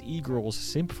famous e-girls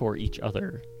simp for each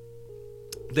other.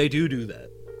 They do that.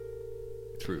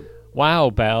 True. Wow,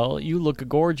 Belle, you look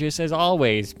gorgeous as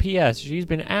always. P.S. She's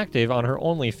been active on her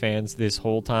OnlyFans this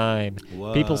whole time.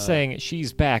 People saying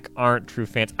she's back aren't true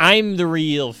fans. I'm the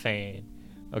real fan.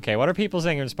 Okay, what are people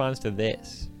saying in response to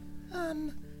this?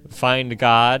 Find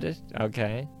God.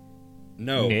 Okay.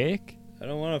 No. Nick? I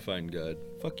don't want to find God.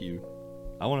 Fuck you.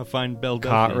 I want to find Belle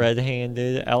Caught Delphine.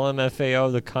 red-handed.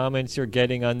 LMFAO, the comments you're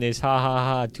getting on this. Ha ha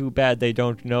ha. Too bad they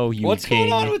don't know you, What's king.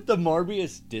 going on with the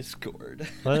Morbius Discord?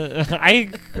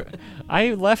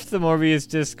 I left the Morbius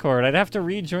Discord. I'd have to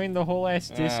rejoin the whole ass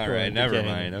Discord. All right, never again.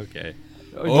 mind. Okay.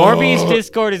 Morbius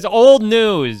Discord is old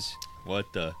news. What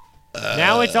the?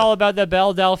 Now it's all about the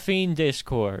Belle Delphine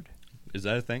Discord. Is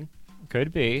that a thing?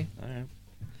 Could be. All right.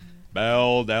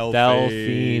 Belle Delphine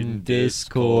Delphine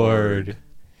Discord.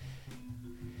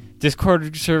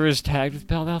 Discord server is tagged with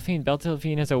Belle Delphine. Belle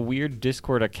Delphine has a weird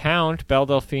Discord account. Belle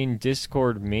Delphine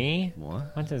Discord me.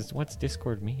 What? What's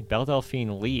Discord me? Belle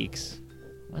Delphine leaks.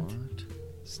 What? What?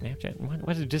 Snapchat.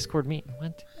 What does Discord mean?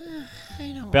 What?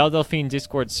 Belle Delphine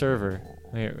Discord server.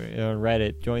 Wait, on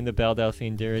Reddit. Join the Belle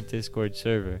Delphine Discord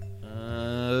server.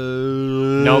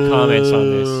 No comments on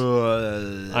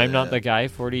this. I'm not the guy.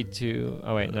 42.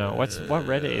 Oh wait, no. What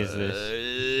Reddit is this?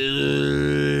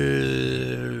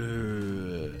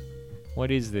 What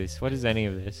is this? What is any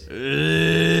of this?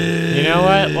 You know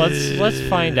what? Let's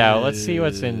find out. Let's see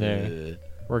what's in there.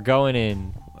 We're going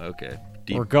in. Okay.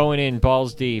 We're going in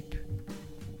balls deep.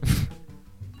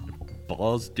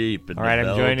 Balls deep. In All right,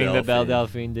 I'm joining the Belle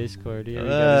Delphine Discord. Here we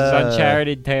go. This is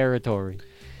uncharted territory.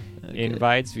 Okay.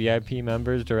 Invites, VIP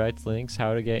members, direct links,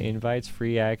 how to get invites,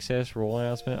 free access, role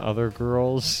announcement, other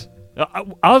girls.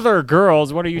 Other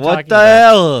girls? What are you What talking the about?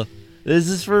 hell? This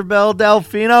is for Belle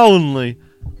Delphine only.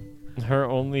 Her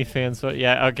OnlyFans. So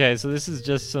yeah, okay, so this is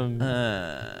just some.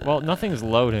 Well, nothing's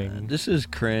loading, This is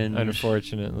cringe.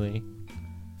 unfortunately.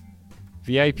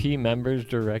 VIP members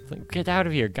direct link. Get out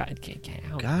of here, God. Get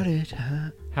out. Got it. Huh?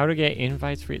 How to get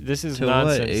invites free. This is To what,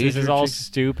 nonsense. This age is all restrict-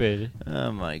 stupid.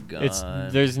 Oh my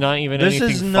god. There's not even This anything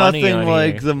is funny nothing on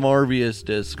like here. the Morbius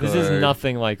Discord. This is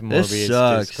nothing like This Morbius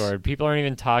sucks. Discord. People aren't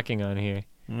even talking on here.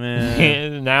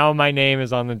 Man. Now my name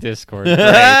is on the Discord. Great.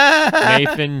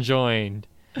 Nathan joined.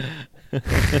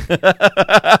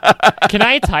 Can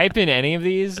I type in any of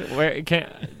these?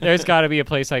 There's got to be a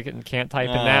place I can't type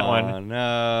in that one.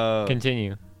 No.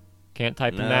 Continue. Can't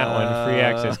type in that one. Free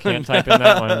access. Can't type in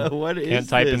that one. What is Can't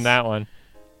type this? in that one.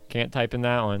 Can't type in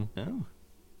that one. No.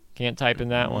 Can't type in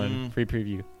that one. Free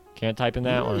preview. Can't type in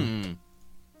that one. Mm.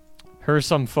 Here's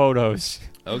some photos.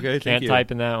 Okay, thank Can't you.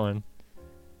 type in that one.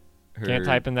 Can't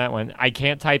type in that one. I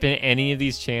can't type in any of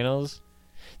these channels.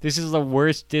 This is the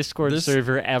worst Discord This-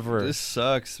 server ever. This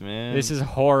sucks, man. This is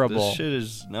horrible. This shit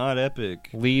is not epic.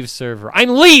 Leave server. I'm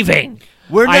leaving.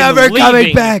 We're I'm never coming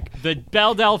leaving back. The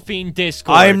Belle Delphine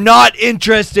Discord. I'm not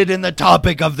interested in the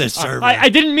topic of this server. I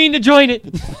didn't mean to join it.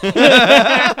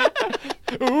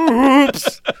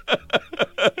 Oops.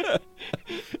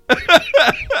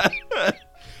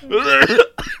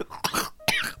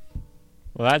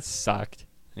 Well, that sucked.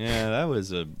 Yeah, that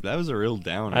was a real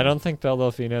downer. I don't think Belle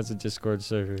Delphine has a Discord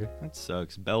server. That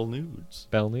sucks. Bell Nudes.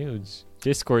 Belle Nudes.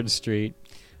 Discord Street.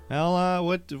 Well,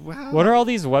 what? What are all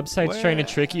these websites trying to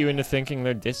Where- trick you into thinking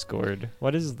they're Discord?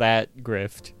 What is that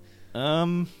grift? I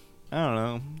don't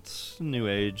know. It's a new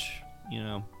age, you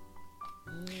know.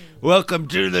 Welcome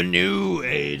to the new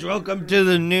age. Welcome to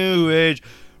the new age.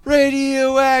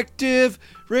 Radioactive.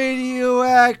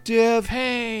 Radioactive.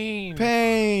 Pain.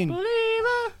 Pain.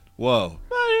 Believer. Whoa.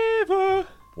 Believer.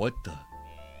 What the?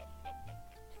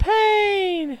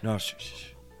 Pain. No, shh.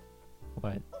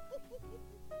 What?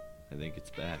 I think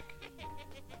it's back.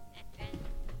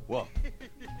 Whoa.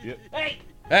 Yep. Hey.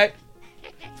 Hey.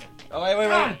 Oh,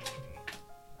 wait.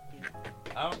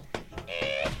 Oh.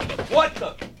 What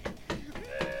the?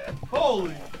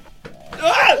 Holy.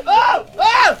 Ah!